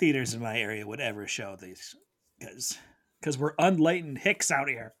up. No theaters in my area would ever show these because we're unlatent hicks out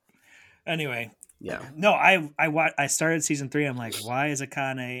here. Anyway. Yeah. No, I started season 3. I'm like, why is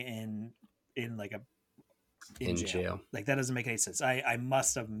Akane in like in jail? Like that doesn't make any sense. I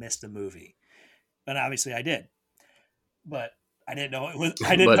must have missed a movie, and obviously I did, but I didn't know it was.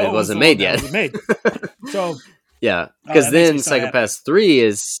 It wasn't made yet. So yeah, because then Pyscho-Pass 3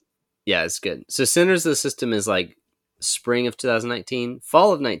 is it's good. So Centers of the System is like spring of 2019,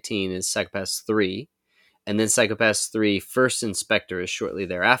 fall of 19 is Pyscho-Pass 3. And then Pyscho-Pass 3 First Inspector is shortly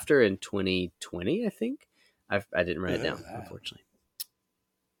thereafter in 2020, I think. I didn't write it down, unfortunately.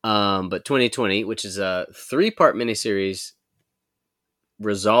 But 2020, which is a 3-part miniseries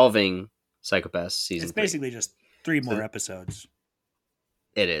resolving Pyscho-Pass season 3. It's basically just 3 more episodes.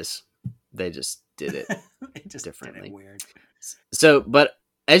 It is. They just did it differently. Did it weird. So, but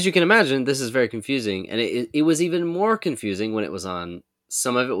as you can imagine, this is very confusing. And it was even more confusing when it was on...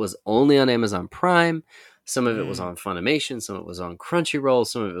 Some of it was only on Amazon Prime. Some of it was on Funimation, some of it was on Crunchyroll,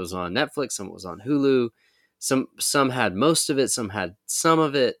 some of it was on Netflix, some of it was on Hulu. Some had most of it, some had some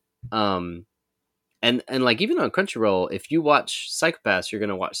of it. And like even on Crunchyroll, if you watch Pyscho-Pass, you're going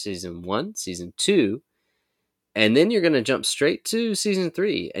to watch season 1, season 2, and then you're going to jump straight to season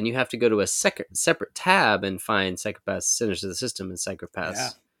 3, and you have to go to a separate tab and find Pyscho-Pass Centers of the System and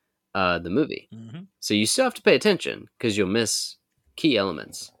Pyscho-Pass the movie. Mm-hmm. So you still have to pay attention because you'll miss key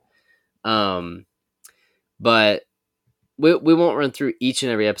elements. But we won't run through each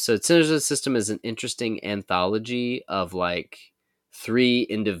and every episode. Centers of the System is an interesting anthology of like 3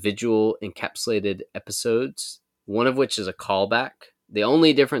 individual encapsulated episodes, one of which is a callback. The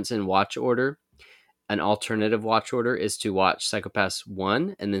only difference in watch order, an alternative watch order, is to watch Pyscho-Pass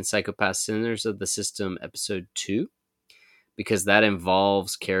 1 and then Pyscho-Pass Centers of the System episode 2, because that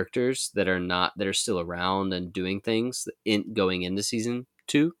involves characters that are still around and doing things going into season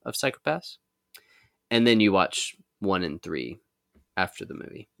 2 of Pyscho-Pass. And then you watch 1 and 3 after the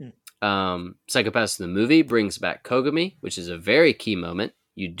movie. Pyscho-Pass the movie brings back Kogami, which is a very key moment.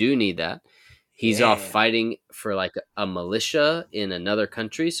 You do need that. He's off fighting for like a militia in another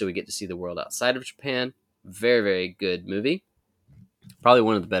country, so we get to see the world outside of Japan. Very, very good movie. Probably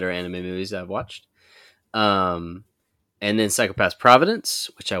one of the better anime movies I've watched. And then Pyscho-Pass Providence,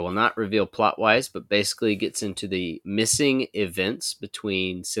 which I will not reveal plot-wise, but basically gets into the missing events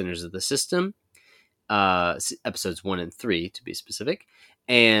between Centers of the System, episodes 1 and 3 to be specific,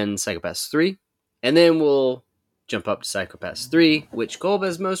 and Pyscho-Pass 3. And then we'll jump up to Pyscho-Pass 3, which Kolb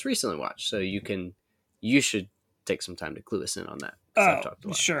has most recently watched. So you should take some time to clue us in on that. Oh,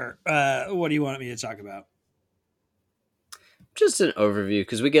 sure. What do you want me to talk about? Just an overview,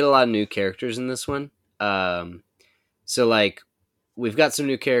 because we get a lot of new characters in this one. So like we've got some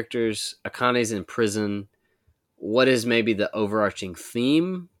new characters. Akane's in prison. What is maybe the overarching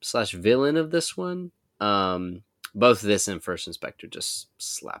theme / villain of this one? Both this and First Inspector, just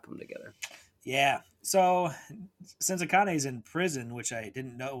slap them together. Yeah. So since Akane's in prison, which I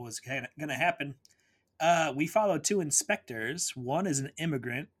didn't know was going to happen, we follow 2 inspectors. One is an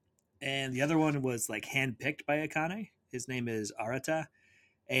immigrant, and the other one was like handpicked by Akane. His name is Arata,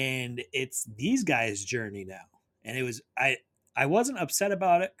 and it's these guys' journey now. And it was I wasn't upset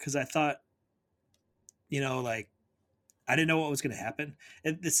about it because I thought, like I didn't know what was going to happen.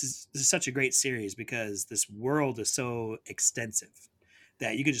 And this is such a great series because this world is so extensive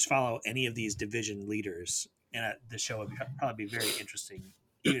that you could just follow any of these division leaders, and the show would probably be very interesting,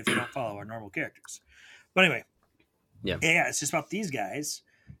 even if you don't follow our normal characters. But anyway, Yeah. yeah, it's just about these guys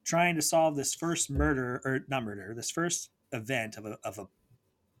trying to solve this first murder, or not murder, this first event of a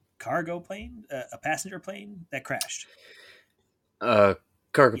cargo plane, a passenger plane that crashed.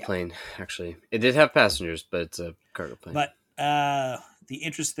 Cargo Yeah. plane, actually. It did have passengers, but it's a cargo plane. But the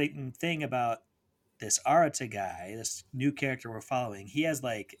interesting thing about this Arata guy, this new character we're following, he has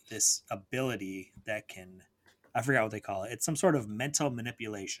like this ability that can, I forgot what they call it. It's some sort of mental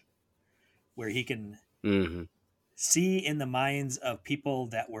manipulation where he can Mm-hmm. see in the minds of people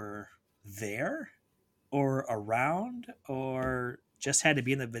that were there or around or just had to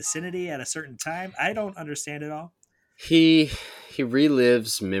be in the vicinity at a certain time. I don't understand it all. He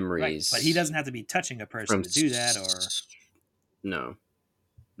relives Right. But he memories doesn't have to be touching a person from to do that or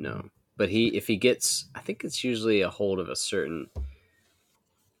no, but if he gets, I think it's usually a hold of a certain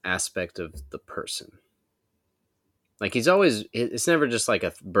aspect of the person. Like he's always, it's never just like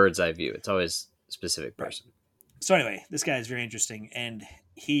a bird's eye view. It's always a specific person. Right. So anyway, this guy is very interesting, and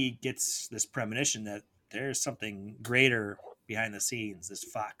he gets this premonition that there's something greater behind the scenes. This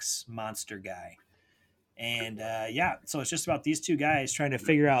fox monster guy, and yeah, so it's just about these two guys trying to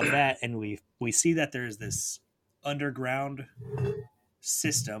figure out that, and we see that there's this underground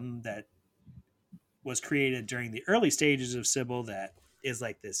system that was created during the early stages of Sybil that is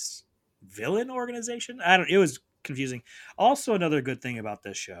like this villain organization. I don't. It was confusing. Also, another good thing about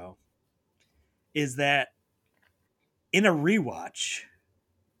this show is that in a rewatch,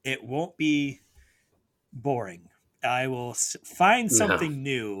 it won't be boring. I will find No. something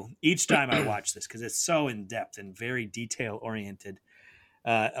new each time I watch this because it's so in depth and very detail oriented,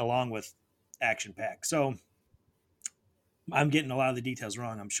 along with action packed. So I'm getting a lot of the details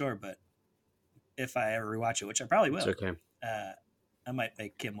wrong, I'm sure, but if I ever rewatch it, which I probably will, It's okay. I might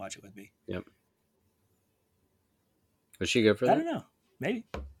make Kim watch it with me. Yep. Was she good for that? I don't know.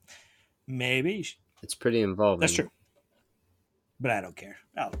 Maybe. It's pretty involving. That's true. But I don't care.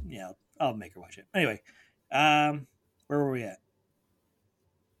 I'll make her watch it. Anyway, where were we at?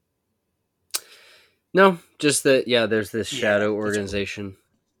 No, just that. Yeah, there's this shadow organization.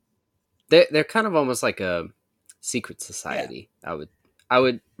 Cool. They're kind of almost like a secret society. Yeah. I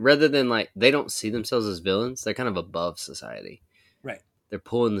would rather than like they don't see themselves as villains. They're kind of above society. Right. They're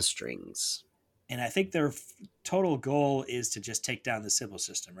pulling the strings. And I think their total goal is to just take down the Sybil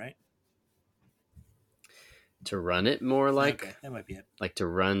system, right? To run it more like. Okay, that might be it. Like to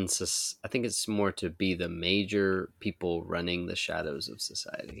run. I think it's more to be the major people running the shadows of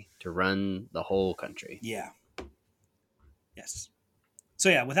society. To run the whole country. Yeah. Yes. So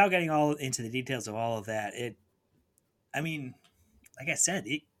yeah, without getting all into the details of all of that, I mean, like I said,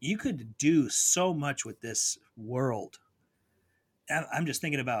 you could do so much with this world. I'm just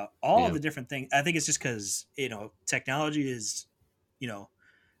thinking about all of the different things. I think it's just because, technology is,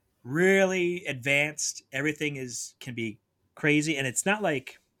 really advanced. Everything can be crazy. And it's not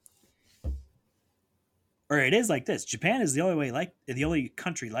like, or it is like this. Japan is the only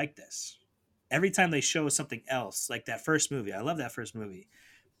country like this. Every time they show something else, like that first movie, I love that first movie.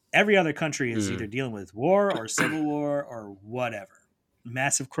 Every other country is either dealing with war or civil war or whatever.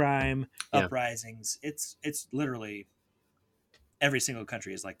 Massive crime, uprisings. It's literally every single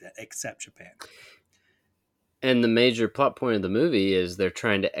country is like that except Japan. And the major plot point of the movie is they're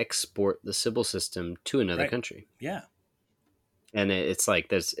trying to export the Sybil system to another country. Yeah. And it's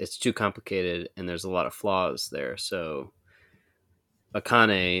like it's too complicated and there's a lot of flaws there. So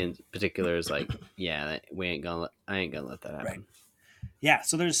Akane in particular is like, yeah, I ain't gonna let that happen. Right. Yeah,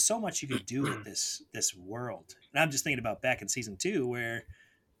 so there's so much you could do with this world. And I'm just thinking about back in season 2 where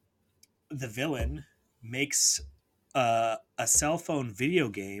the villain makes a cell phone video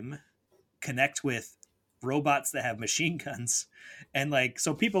game connect with robots that have machine guns, and like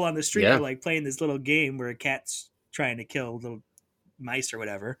so people on the street are like playing this little game where a cat's trying to kill little mice or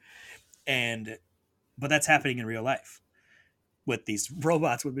whatever, but that's happening in real life with these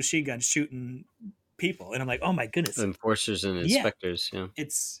robots with machine guns shooting people, and I'm like, oh my goodness, enforcers and inspectors. Yeah,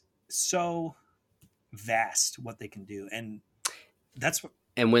 it's so vast what they can do, and that's what.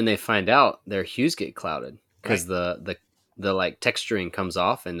 And when they find out, their hues get clouded because the like texturing comes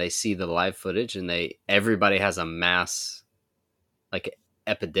off, and they see the live footage, and everybody has a mass like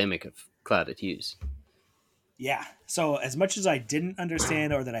epidemic of clouded hues. Yeah. So as much as I didn't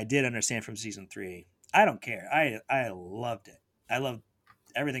understand, or that I did understand from season 3, I don't care. I loved it. I loved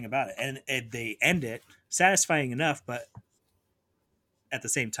everything about it, and they end it satisfying enough, but at the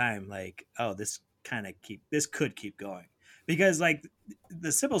same time, like, oh, this could keep going, because like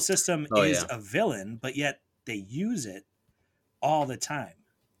the Sybil system Oh is yeah. a villain, but yet they use it all the time.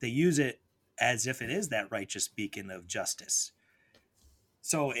 They use it as if it is that righteous beacon of justice.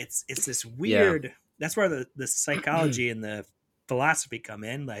 So it's this Yeah. weird. That's where the psychology and the philosophy come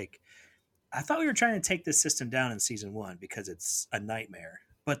in. Like, I thought we were trying to take this system down in season one because it's a nightmare.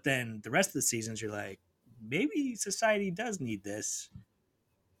 But then the rest of the seasons, you're like, maybe society does need this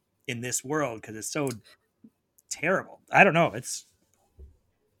in this world because it's so terrible. I don't know. It's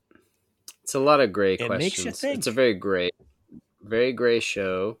a lot of gray It makes you questions. It's a think. very gray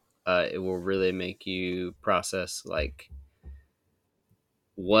show. It will really make you process like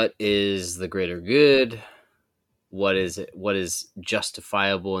what is the greater good, what is it, what is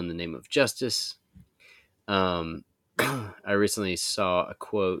justifiable in the name of justice. Um, I recently saw a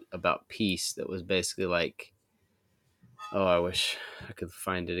quote about peace that was basically like, oh, I wish I could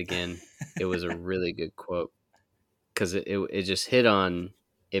find it again. It was a really good quote because it just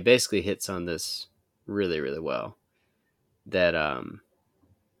it basically hits on this really, really well. That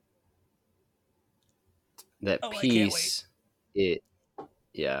that Oh, I can't wait. peace, it,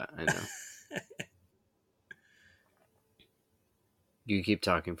 yeah, I know. You keep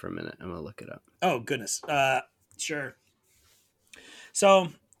talking for a minute. I'm gonna look it up. Oh goodness. Sure. So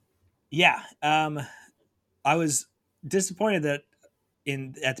yeah, I was disappointed that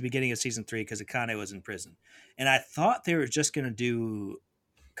in at the beginning of season 3 because Akane was in prison, and I thought they were just going to do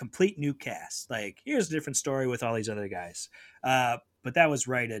complete new cast. Like, here's a different story with all these other guys, but that was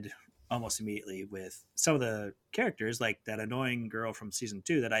righted almost immediately with some of the characters, like that annoying girl from season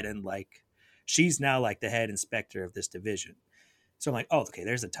 2 that I didn't like. She's now like the head inspector of this division. So I'm like, oh, okay,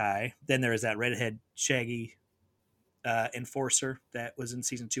 there's a tie. Then there was that redhead, shaggy enforcer that was in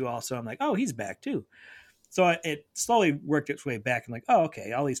season 2 also. I'm like, oh, he's back too. So it slowly worked its way back. I'm like, oh,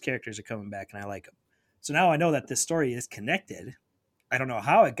 okay, all these characters are coming back and I like them. So now I know that this story is connected. I don't know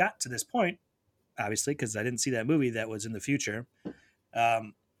how it got to this point, obviously, because I didn't see that movie that was in the future.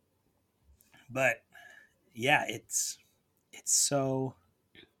 Um, but yeah, it's so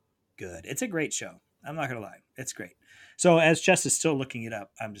good. It's a great show. I'm not gonna lie, it's great. So as Chess is still looking it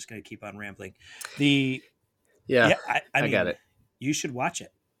up, I'm just gonna keep on rambling. The Yeah, Yeah, I I got mean, it. you should watch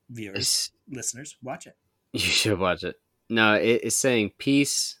it, viewers, It's, listeners, watch it. you should watch it. No, it's saying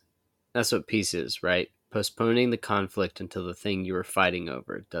peace. That's what peace is, right? Postponing the conflict until the thing you were fighting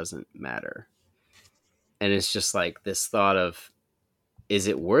over doesn't matter. And it's just like this thought of, is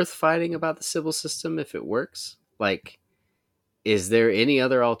it worth fighting about the civil system if it works? Like, is there any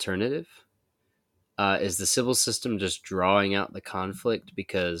other alternative? Is the civil system just drawing out the conflict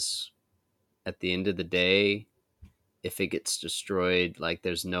because at the end of the day, if it gets destroyed, like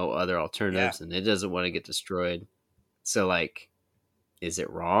there's no other Yeah, alternatives and it doesn't want to get destroyed. So like, is it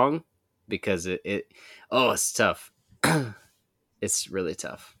wrong? Because oh, it's tough. It's really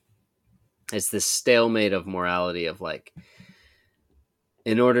tough. It's this stalemate of morality of like,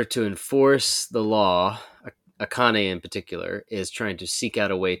 in order to enforce the law, Akane in particular is trying to seek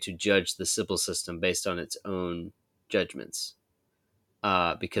out a way to judge the civil system based on its own judgments,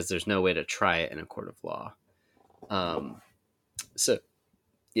 because there's no way to try it in a court of law. So,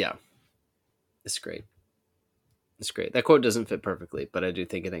 yeah, it's great. It's great. That quote doesn't fit perfectly, but I do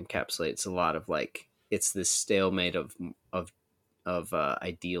think it encapsulates a lot of like, it's this stalemate of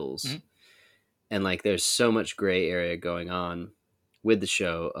ideals, mm-hmm. and like there's so much gray area going on with the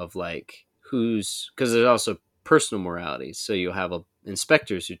show of like who's, because there's also personal morality. So you have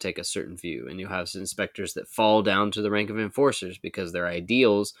inspectors who take a certain view, and you have inspectors that fall down to the rank of enforcers because their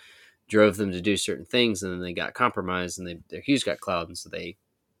ideals drove them to do certain things, and then they got compromised, and their hues got clouded, and so they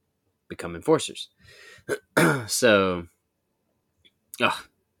become enforcers. So, oh,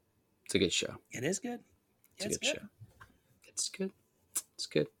 it's a good show. It is good. It's a It's good good. show. It's good. It's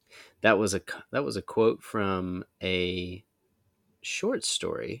good. That was a quote from a short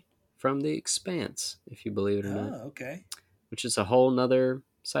story from The Expanse, if you believe it or not, Oh, okay. which is a whole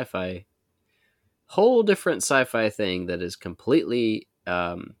different sci-fi thing that is completely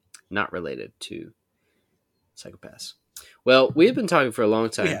not related to Pyscho-Pass. Well, we have been talking for a long We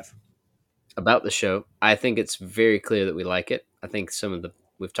time have. about the show. I think it's very clear that we like it. I think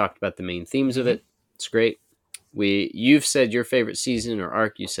we've talked about the main themes of Mm-hmm. it. It's great. You've said your favorite season or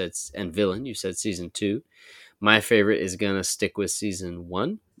arc, and villain, you said season 2. My favorite is gonna stick with season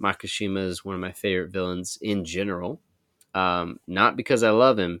 1. Makishima is one of my favorite villains in general. Not because I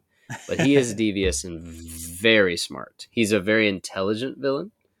love him, but he is devious and very smart. He's a very intelligent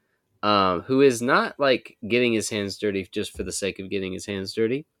villain, who is not like getting his hands dirty just for the sake of getting his hands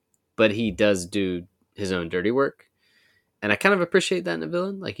dirty, but he does do his own dirty work. And I kind of appreciate that in a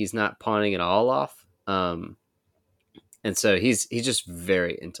villain. Like, he's not pawning it all off. And so he's just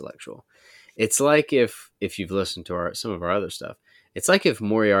very intellectual. It's like if you've listened to some of our other stuff, it's like if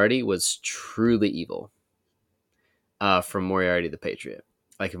Moriarty was truly evil, from Moriarty the Patriot.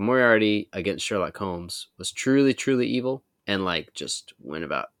 Like if Moriarty against Sherlock Holmes was truly, truly evil and like just went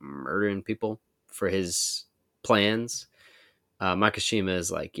about murdering people for his plans, Makishima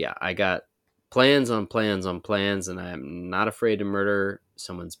is like, yeah, I got plans on plans on plans, and I am not afraid to murder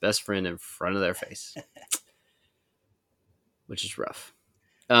someone's best friend in front of their face, which is rough.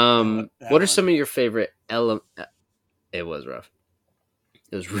 What are some of your favorite It was rough.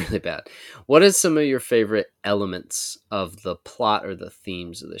 It was really bad. What is some of your favorite elements of the plot or the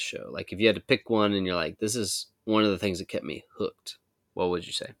themes of the show? Like, if you had to pick one and you're like, this is one of the things that kept me hooked, what would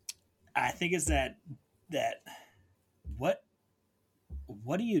you say? I think it's that what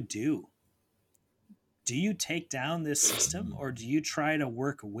do you do? Do you take down this system, or do you try to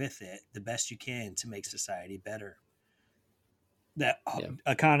work with it the best you can to make society better? That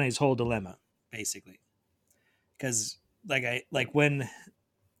Akane's whole dilemma, basically. Because when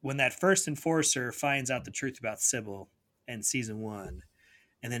that first enforcer finds out the truth about Sybil in season 1,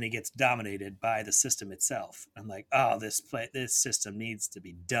 and then it gets dominated by the system itself, I'm like, oh, this system needs to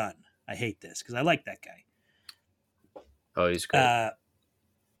be done. I hate this because I like that guy. Oh, he's great.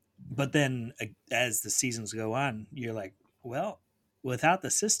 But then as the seasons go on, you're like, well, without the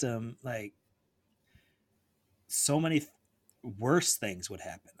system, like, so many worse things would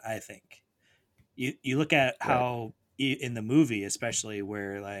happen. I think you look at how in the movie, especially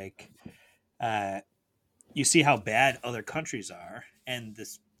where like you see how bad other countries are, and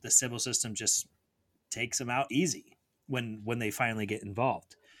the civil system just takes them out easy when they finally get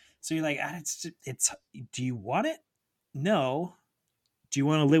involved. So you're like, it's do you want it? No. Do you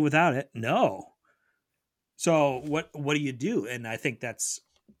want to live without it? No. So what do you do? And I think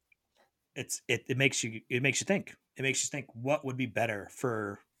it makes you think. It makes you think what would be better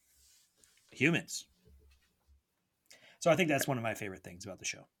for humans. So I think that's one of my favorite things about the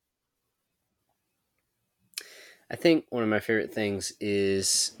show. I think one of my favorite things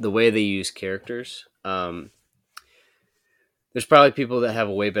is the way they use characters. There's probably people that have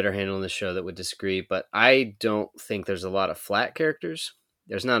a way better handle on the show that would disagree, but I don't think there's a lot of flat characters.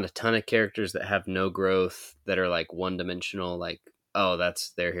 There's not a ton of characters that have no growth, that are like one dimensional, like, oh,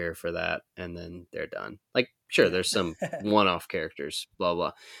 they're here for that, and then they're done. Like, sure, there's some one-off characters, blah,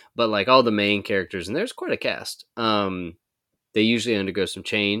 blah. But like all the main characters, and there's quite a cast, they usually undergo some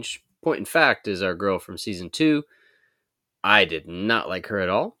change. Point in fact is our girl from season 2. I did not like her at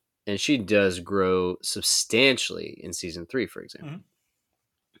all. And she does grow substantially in season 3, for example.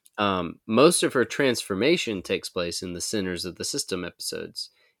 Mm-hmm. Most of her transformation takes place in the Sinners of the System episodes.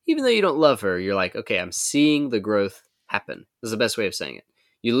 Even though you don't love her, you're like, okay, I'm seeing the growth happen. This is the best way of saying it.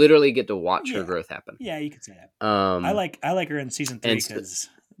 You literally get to watch her growth happen. Yeah, you could say that. I like her in season 3 because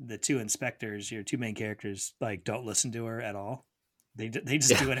the two inspectors, your two main characters, like, don't listen to her at all. They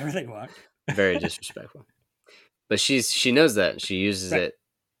just do whatever they want. Very disrespectful. But she knows that. She uses it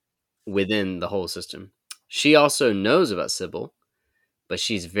within the whole system. She also knows about Sybil, but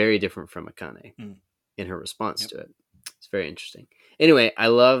she's very different from Akane in her response to it. It's very interesting. Anyway, I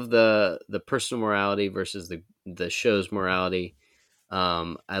love the personal morality versus the show's morality.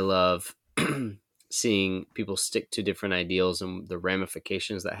 I love seeing people stick to different ideals and the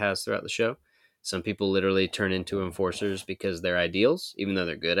ramifications that has throughout the show. Some people literally turn into enforcers because their ideals, even though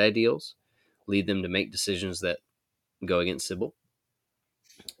they're good ideals, lead them to make decisions that go against Sybil.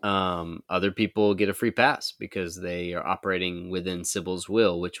 Other people get a free pass because they are operating within Sybil's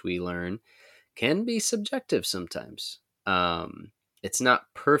will, which we learn can be subjective sometimes. It's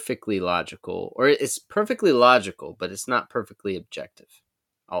not perfectly logical, or it's perfectly logical, but it's not perfectly objective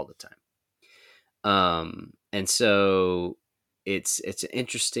all the time. And so it's an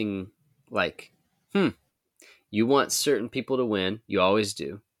interesting, like, you want certain people to win. You always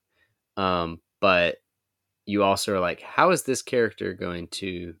do. But you also are like, how is this character going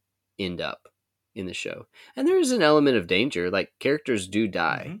to end up in the show? And there is an element of danger. Like, characters do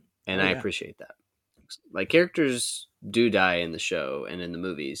die, and I appreciate that. Like, characters do die in the show and in the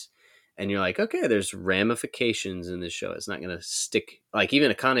movies, and you're like, okay, there's ramifications in this show. It's not going to stick. Like,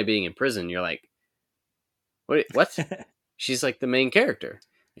 even Akane being in prison, you're like, what? She's like the main character.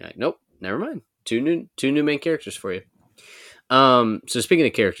 You're like, nope, never mind. Two new main characters for you. So speaking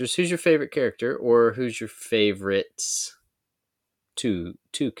of characters, who's your favorite character, or who's your favorite two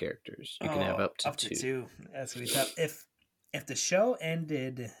characters? You can have up to two. That's gonna be tough. If the show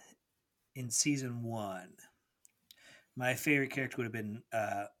ended in season 1, my favorite character would have been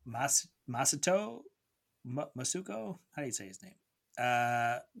Masato Masuko. How do you say his name?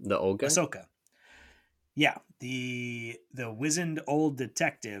 The old guy. Masoka. Yeah, the wizened old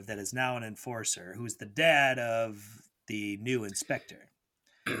detective that is now an enforcer, who's the dad of the new inspector,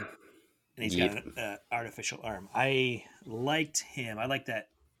 and he's got an artificial arm. I liked him. I like that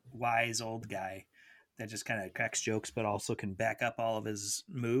wise old guy that just kind of cracks jokes, but also can back up all of his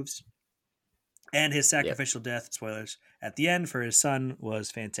moves. And his sacrificial death, spoilers, at the end for his son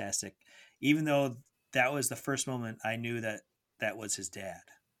was fantastic. Even though that was the first moment I knew that that was his dad.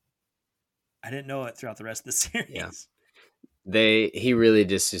 I didn't know it throughout the rest of the series. Yeah. He really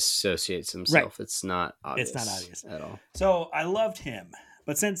disassociates himself. Right. It's not obvious. It's not obvious at all. So I loved him.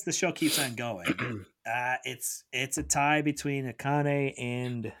 But since the show keeps on going, it's a tie between Akane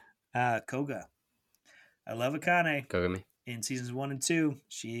and Koga. I love Akane. Kogami. In seasons 1 and 2,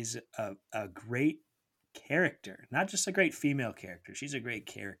 she's a great character. Not just a great female character. She's a great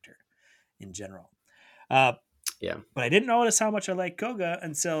character in general. Yeah. But I didn't notice how much I like Koga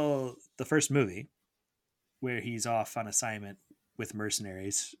until the first movie, where he's off on assignment with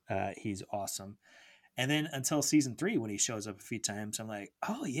mercenaries. He's awesome. And then until season 3, when he shows up a few times, I'm like,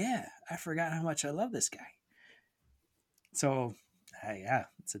 oh yeah, I forgot how much I love this guy. So, yeah,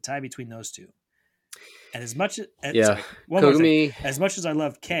 it's a tie between those two. And as much as as much as I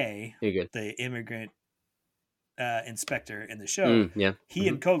love Kay, the immigrant inspector in the show, he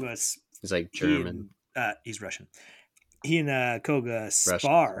and Koga, he's like German. He's Russian. He and Koga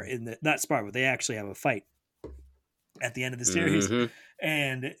spar not spar, but they actually have a fight at the end of the series,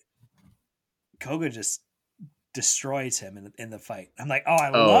 and Koga just destroys him in the fight. I'm like, I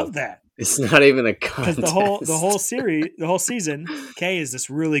love that. It's not even a contest. Because the whole season, Kay is this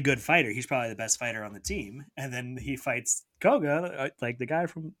really good fighter. He's probably the best fighter on the team, and then he fights Koga, like the guy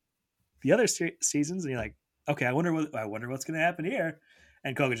from the other seasons, and you're like, okay, I wonder what's going to happen here,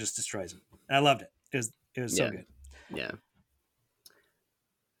 and Koga just destroys him, and I loved it. It was so good.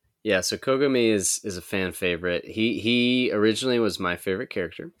 Yeah. So Kogami is a fan favorite. He originally was my favorite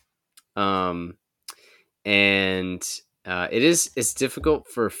character. And it's difficult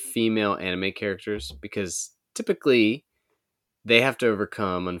for female anime characters because typically they have to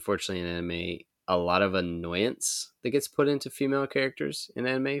overcome, unfortunately, in anime, a lot of annoyance that gets put into female characters in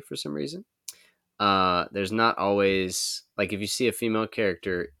anime for some reason. There's not always, like, if you see a female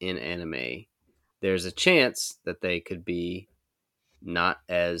character in anime, there's a chance that they could be not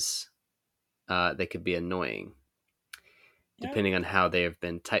as they could be annoying, depending on how they have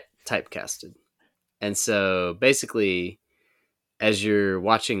been typecasted. And so basically, as you're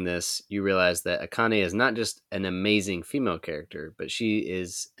watching this, you realize that Akane is not just an amazing female character, but she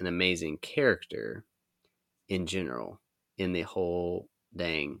is an amazing character in general in the whole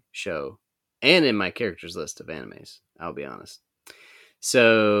dang show and in my characters list of animes, I'll be honest.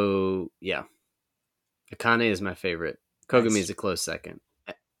 So, yeah. Akane is my favorite. Kogami is a close second.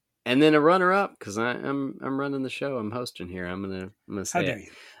 And then a runner-up, because I'm running the show. I'm hosting here. I'm gonna say How dare you?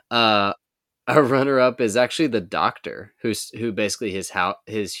 A runner-up is actually the doctor, who basically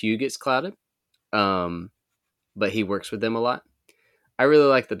his hue gets clouded, but he works with them a lot. I really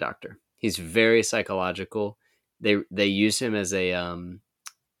like the doctor. He's very psychological. They use him as a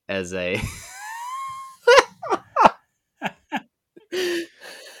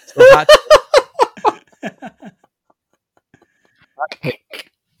hot.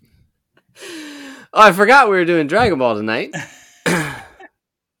 Oh, I forgot we were doing Dragon Ball tonight.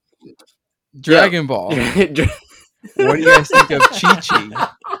 Dragon Ball. What do you guys think of Chi-Chi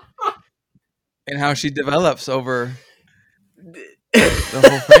and how she develops over the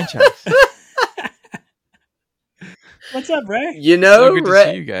whole franchise? What's up, Ray? You know, so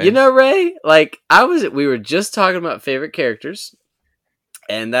Ray. You know, Ray. Like we were just talking about favorite characters,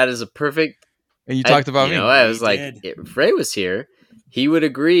 and that is a perfect. And you talked about me. I was like, if Ray was here, he would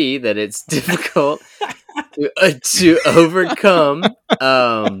agree that it's difficult to overcome.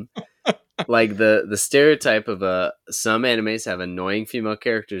 Like the stereotype of some animes have annoying female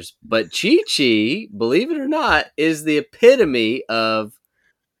characters, but Chi-Chi, believe it or not, is the epitome of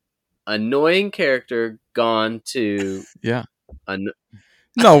annoying character gone to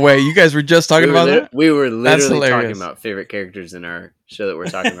no way. You guys were just talking about that? We were literally talking about favorite characters in our show that we're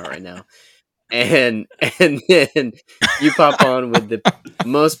talking about right now. And then you pop on with the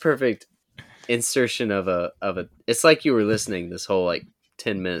most perfect insertion of a it's like you were listening this whole like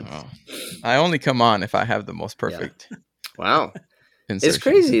 10 minutes. Oh. I only come on if I have the most perfect. Yeah. Wow. It's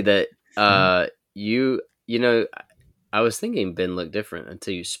crazy that you know, I was thinking Ben looked different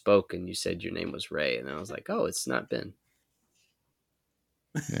until you spoke and you said your name was Ray, and I was like, oh, it's not Ben.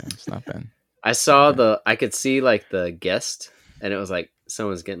 Yeah, it's not Ben. I saw I could see like the guest, and it was like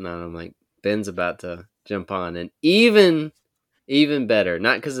someone's getting on. I'm like, Ben's about to jump on, and even better,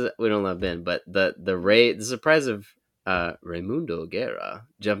 not because we don't love Ben, but the surprise of Raimundo Guerra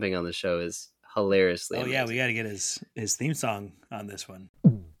jumping on the show is hilariously amazing. Yeah, we got to get his theme song on this one.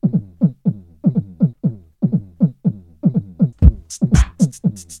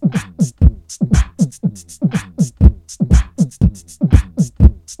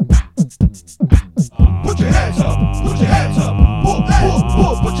 Put your hands up, put your hands up,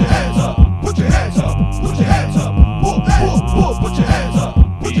 put your hands up, put your hands up, put your hands up, put your hands up,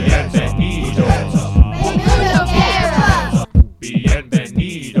 put your hands up, put your hands up. Raimundo Guerra.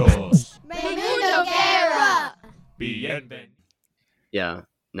 Bienvenidos. Raimundo Guerra. Bienvenidos. Yeah,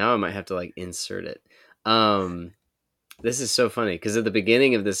 now I might have to like insert it. This is so funny because at the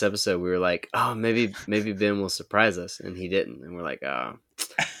beginning of this episode we were like, oh, maybe Ben will surprise us, and he didn't, and we're like, oh,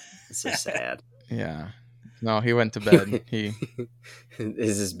 it's so sad. Yeah. No, he went to bed. He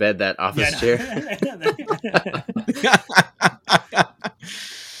Is his bed that office chair?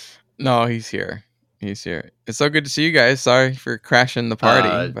 No, he's here. He's here. It's so good to see you guys. Sorry for crashing the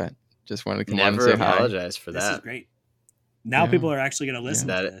party, but just wanted to come on and Never say hi. apologize for This that. is great. Now people are actually going to listen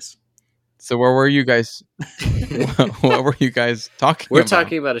to this. So where were you guys? What were you guys talking about? We're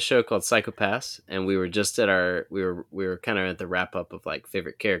talking about a show called Pyscho-Pass, and we were just at we were kind of at the wrap up of like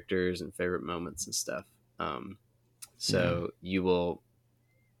favorite characters and favorite moments and stuff. So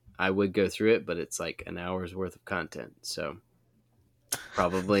I would go through it, but it's like an hour's worth of content, so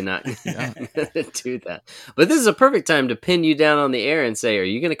probably not gonna do that. But this is a perfect time to pin you down on the air and say, are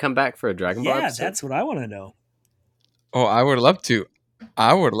you going to come back for a Dragon Ball episode? Yeah, that's what I want to know. Oh, I would love to.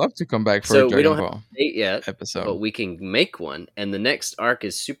 I would love to come back for a Dragon we don't Ball have a date yet, episode, but we can make one. And the next arc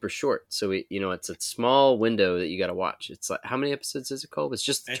is super short, so it's a small window that you got to watch. It's like, how many episodes is it called? It's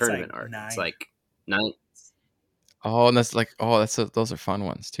just the tournament arc. 9. It's like 9. Oh, and that's like, those are fun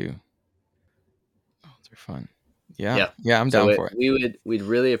ones too. Those are fun. Yeah, I'm down for it. We'd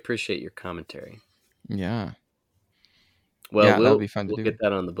really appreciate your commentary. Yeah. Well, yeah, that'll be fun to do. Get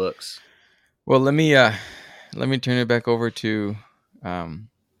that on the books. Well, let me turn it back over to the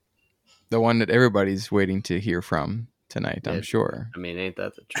one that everybody's waiting to hear from tonight. I'm sure. I mean, ain't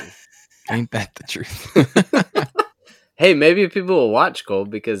that the truth? Ain't that the truth? Hey, maybe people will watch Cole,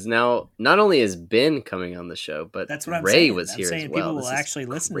 because now not only is Ben coming on the show, but that's what I'm Ray saying. was I'm here saying as well. people will actually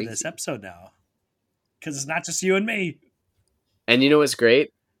listen to this episode now, because it's not just you and me. And you know what's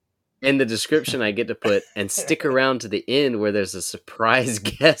great? In the description, I get to put and stick around to the end where there's a surprise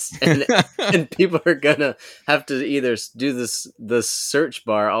guest, and people are gonna have to either do the search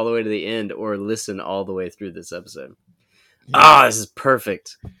bar all the way to the end or listen all the way through this episode. This is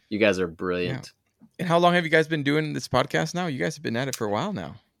perfect. You guys are brilliant. Yeah. And how long have you guys been doing this podcast now? You guys have been at it for a while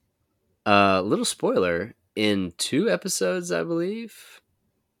now. Little spoiler, in 2 episodes, I believe.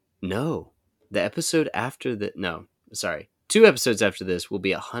 No, the episode after that. No, sorry. 2 episodes after this will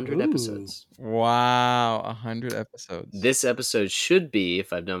be 100 episodes. Wow, 100 episodes. This episode should be,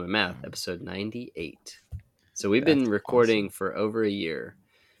 if I've done my math, episode 98. So we've been recording for over a year.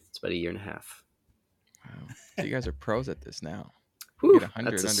 It's about a year and a half. Wow. So you guys are pros at this now. Whew, you get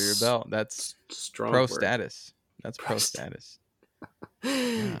 100 under your belt. That's strong pro word. status. That's pro status.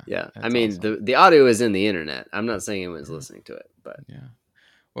 Yeah. I mean, awesome. the audio is in the internet. I'm not saying anyone's listening to it, but yeah.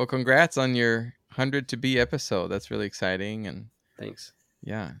 Well, congrats on your 100 to be episode. That's really exciting, and thanks.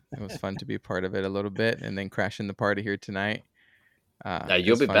 Yeah, it was fun to be a part of it a little bit, and then crashing the party here tonight.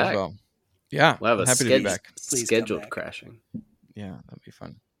 You'll be back. Well. Yeah, we'll have happy to be back. Scheduled crashing. Yeah, that'd be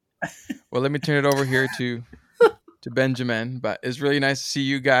fun. Well, let me turn it over here to Benjamin. But it's really nice to see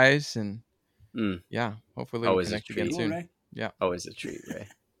you guys, and yeah, hopefully we'll connect again soon. Ray. Yeah, always a treat, Ray.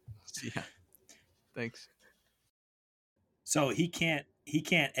 Yeah, thanks. So he can't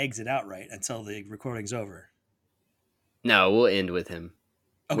exit out right until the recording's over. No, we'll end with him.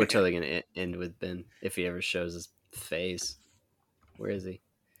 Okay. We're totally gonna end with Ben if he ever shows his face. Where is he?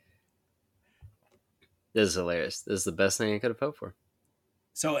 This is hilarious. This is the best thing I could have hoped for.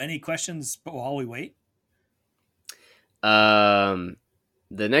 So, any questions while we wait? The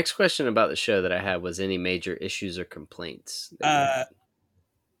next question about the show that I had was any major issues or complaints.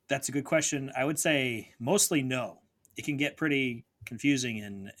 That's a good question. I would say mostly no. It can get pretty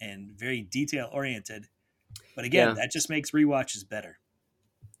confusing and very detail oriented, but again, that just makes rewatches better.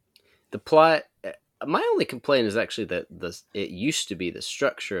 The plot. My only complaint is actually that it used to be the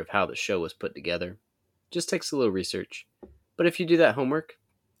structure of how the show was put together. Just takes a little research, but if you do that homework,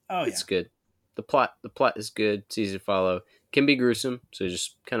 it's good. The plot is good. It's easy to follow. Can be gruesome, so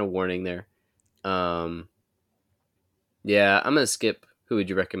just kind of warning there. Yeah, I'm gonna skip who would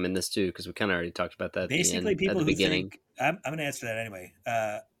you recommend this to? Because we kind of already talked about that Basically, at people the who beginning. think I'm going to answer that anyway.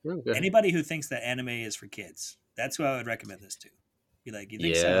 Oh, go ahead. Anybody who thinks that anime is for kids, that's who I would recommend this to. Be like, you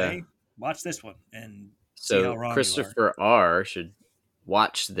think so? Yeah. Hey, watch this one and see how So wrong you are. Christopher R. should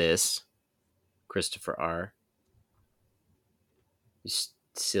watch this. Christopher R. You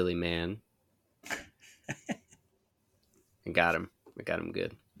silly man. I got him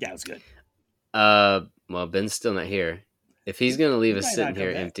good. Yeah, it was good. Well, Ben's still not here. If he's gonna leave us might sitting not come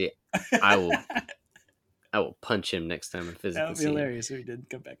here back. empty, I will punch him next time I That physically would be see him. hilarious if he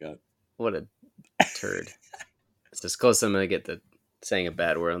didn't come back up. What a turd. It's as close as I'm gonna get to saying a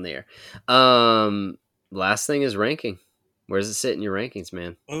bad word on the air. Last thing is ranking. Where does it sit in your rankings,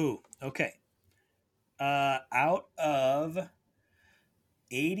 man? Oh, okay. Out of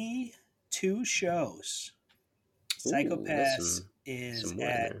 82 shows, Pyscho-Pass is some more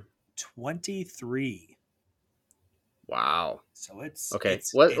in at there. 23. Wow. So it's Okay.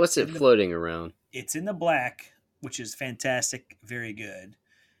 It's, What's it in floating around? It's in the black, which is fantastic, very good.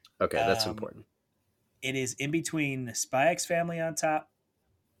 Okay, that's important. It is in between Spy X Family on top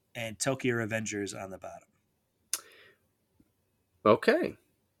and Tokyo Revengers on the bottom. Okay.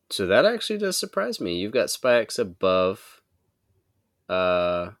 So that actually does surprise me. You've got Spy X above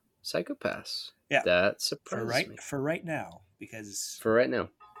Pyscho-Pass. Yeah. That surprises me. For right now, because For right now.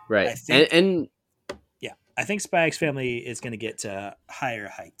 Right. I think, and yeah, I think Spy X Family is going to get to higher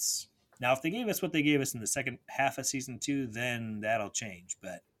heights. Now, if they gave us what they gave us in the second half of season 2, then that'll change.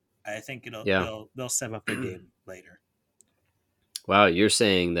 But I think they'll step up their game later. wow, you're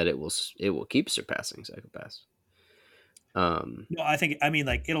saying that it will keep surpassing Pyscho-Pass. No, I mean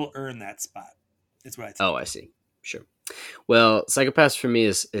like it'll earn that spot. That's what I think. Oh, I see. Sure. Well, Pyscho-Pass for me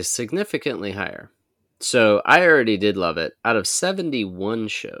is significantly higher. So I already did love it. Out of 71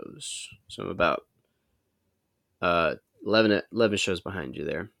 shows, so I'm about 11 shows behind you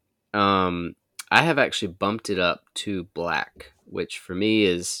there. I have actually bumped it up to black, which for me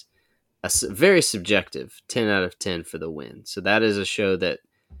is very subjective. 10 out of 10 for the win. So that is a show that,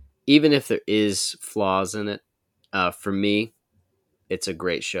 even if there is flaws in it, for me, it's a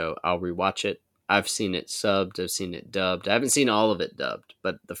great show. I'll rewatch it. I've seen it subbed. I've seen it dubbed. I haven't seen all of it dubbed,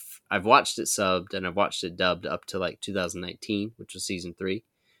 but I've watched it subbed and I've watched it dubbed up to like 2019, which was season 3.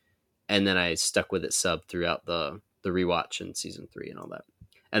 And then I stuck with it subbed throughout the rewatch in season 3 and all that.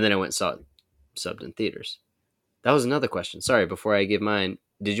 And then I went and saw it subbed in theaters. That was another question. Sorry, before I give mine,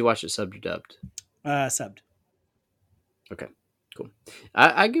 did you watch it subbed or dubbed? Subbed. Okay, cool.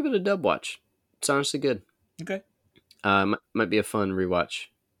 I give it a dub watch. It's honestly good. Okay. Might be a fun rewatch.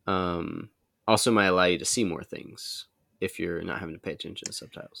 Also might allow you to see more things if you're not having to pay attention to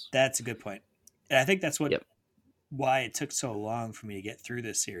subtitles. That's a good point. And I think that's why it took so long for me to get through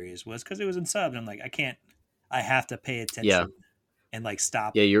this series was because it was in sub. And I'm like, I have to pay attention and like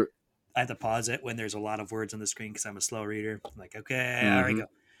stop. Yeah, I have to pause it when there's a lot of words on the screen because I'm a slow reader. I'm like, okay, Mm-hmm. all right, go.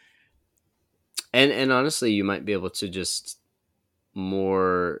 And honestly, you might be able to just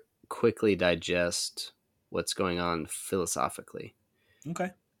more quickly digest what's going on philosophically.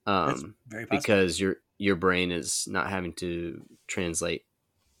 Okay. That's very possible. Because your brain is not having to translate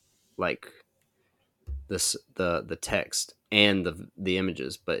like the text and the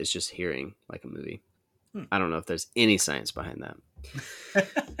images, but it's just hearing like a movie. I don't know if there's any science behind that.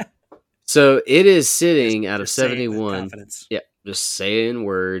 So it is sitting out of 71. Yeah, just saying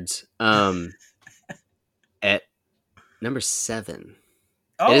words. At number 7.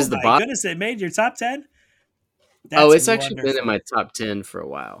 Oh, it is my goodness, it made your top 10? It's actually been in my top 10 for a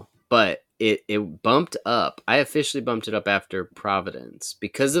while, but it bumped up. I officially bumped it up after Providence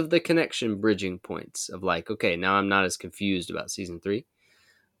because of the connection bridging points of like, okay, now I'm not as confused about season 3.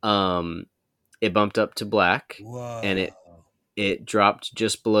 It bumped up to black. Whoa. And it dropped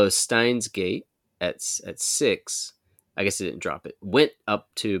just below Steins Gate at 6. I guess it didn't drop it. Went up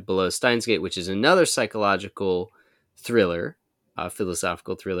to below Steins Gate, which is another psychological thriller,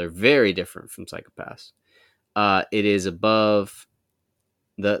 philosophical thriller, very different from Pyscho-Pass. It is above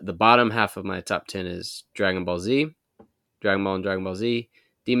the bottom half of my top 10 is Dragon Ball Z, Dragon Ball and Dragon Ball Z,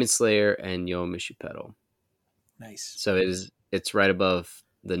 Demon Slayer, and Yowamushi Pedal. Nice. So it's right above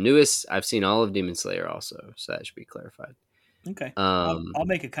the newest. I've seen all of Demon Slayer also, so that should be clarified. Okay. I'll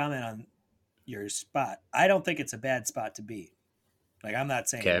make a comment on your spot. I don't think it's a bad spot to be. Like, I'm not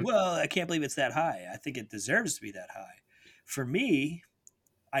saying, well, I can't believe it's that high. I think it deserves to be that high. For me,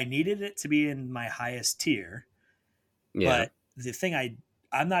 I needed it to be in my highest tier. Yeah. But the thing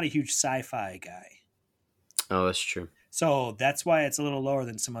I'm not a huge sci-fi guy. Oh, that's true. So that's why it's a little lower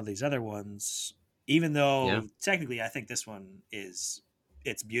than some of these other ones. Even though technically I think this one it's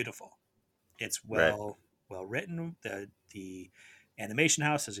beautiful. It's well written. The Animation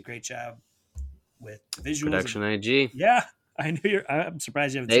House does a great job with the visuals. Production IG. Yeah, I knew I'm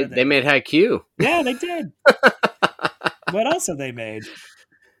surprised you haven't said that. They made Haikyuu. Yeah, they did. What else have they made?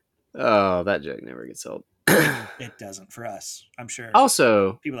 Oh, that joke never gets old. It doesn't for us. I'm sure.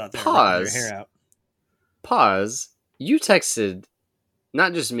 Also, people out there are ripping their hair out. Pause. You texted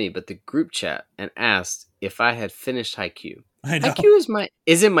not just me, but the group chat and asked if I had finished Haikyuu. I know. Haikyuu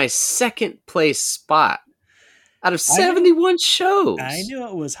is in my second place spot out of 71 shows. I knew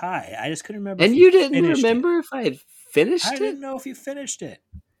it was high. I just couldn't remember. And you didn't remember if I had finished it? I didn't know if you finished it.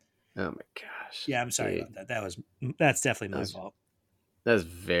 Oh my gosh. Yeah, I'm sorry about that. That's definitely my fault. That's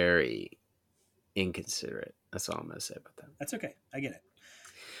very inconsiderate. That's all I'm going to say about that. That's okay. I get it.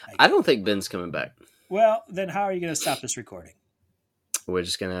 I don't think Ben's coming back. Well, then how are you going to stop this recording? We're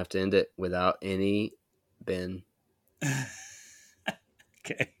just going to have to end it without any Ben.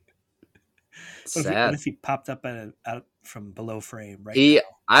 Okay. Sad. What if he popped up out from below frame right now?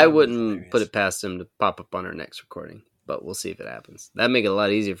 I wouldn't put it past him to pop up on our next recording, but we'll see if it happens. That'd make it a lot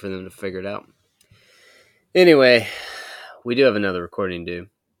easier for them to figure it out. Anyway, we do have another recording due,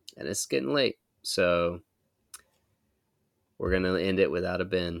 and it's getting late, so we're going to end it without a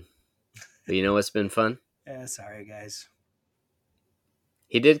Ben. But you know what's been fun? Yeah, sorry, guys.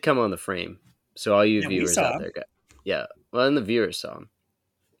 He did come on the frame, so all you viewers out there got... Yeah, well, and the viewers saw him.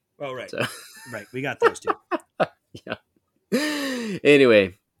 Oh, right. So. Right, we got those two. Yeah.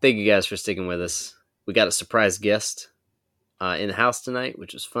 Anyway, thank you guys for sticking with us. We got a surprise guest in the house tonight,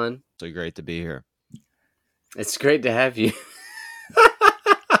 which was fun. So great to be here. It's great to have you.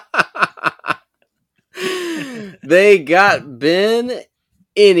 They got Ben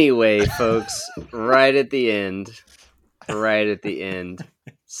anyway, folks. Right at the end. Right at the end.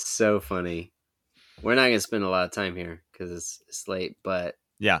 So funny. We're not going to spend a lot of time here because it's late, but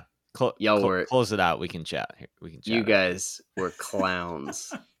yeah. Close it out. We can chat here. You guys were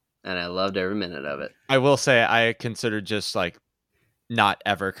clowns, and I loved every minute of it. I will say I considered just like not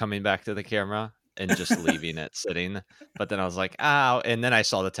ever coming back to the camera and just leaving it sitting. But then I was like, ow. And then I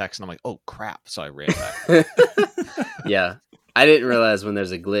saw the text and I'm like, oh, crap. So I ran back. Yeah. I didn't realize when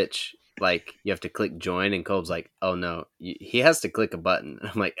there's a glitch, like you have to click join, and Colb's like, oh, no, he has to click a button. And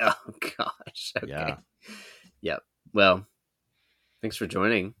I'm like, oh, gosh. Okay. Yeah. Yep. Well, thanks for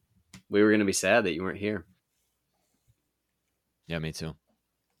joining. We were going to be sad that you weren't here. Yeah, me too.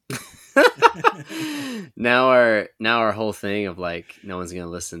 Now our whole thing of like no one's going to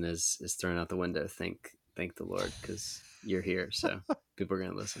listen is thrown out the window. Thank the Lord, because you're here, so people are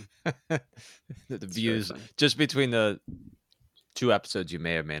going to listen. The views just between the two episodes you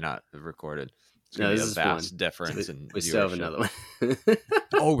may or may not have recorded. This is a vast difference. We still have another one.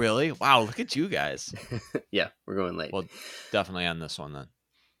 Oh, really? Wow, look at you guys. Yeah, we're going late. Well, definitely on this one then.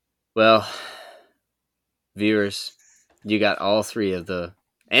 Well, viewers, you got all three of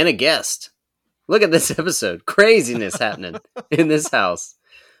and a guest. Look at this episode. Craziness happening in this house.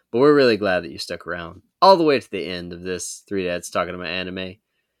 But we're really glad that you stuck around all the way to the end of this Three Dads Talking About Anime.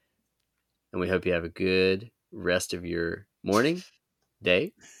 And we hope you have a good rest of your morning,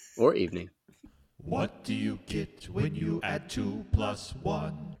 day, or evening. What do you get when you add 2 +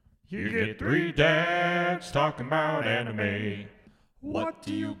 1? You get 3 dads talking about anime. What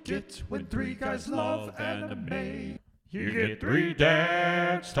do you get when 3 guys love anime? You get 3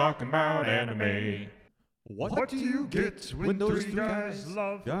 dads talking about anime. What do you get when those 3 guys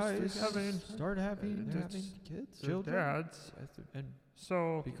love start having kids, children, dads, and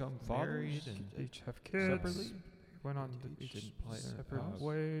so become fathers, and each have kids, separately? Went on to each separate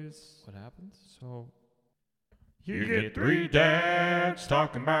ways. What happens? So you get 3 dads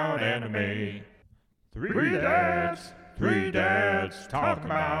talking about anime. 3 dads talking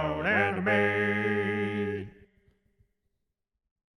about anime.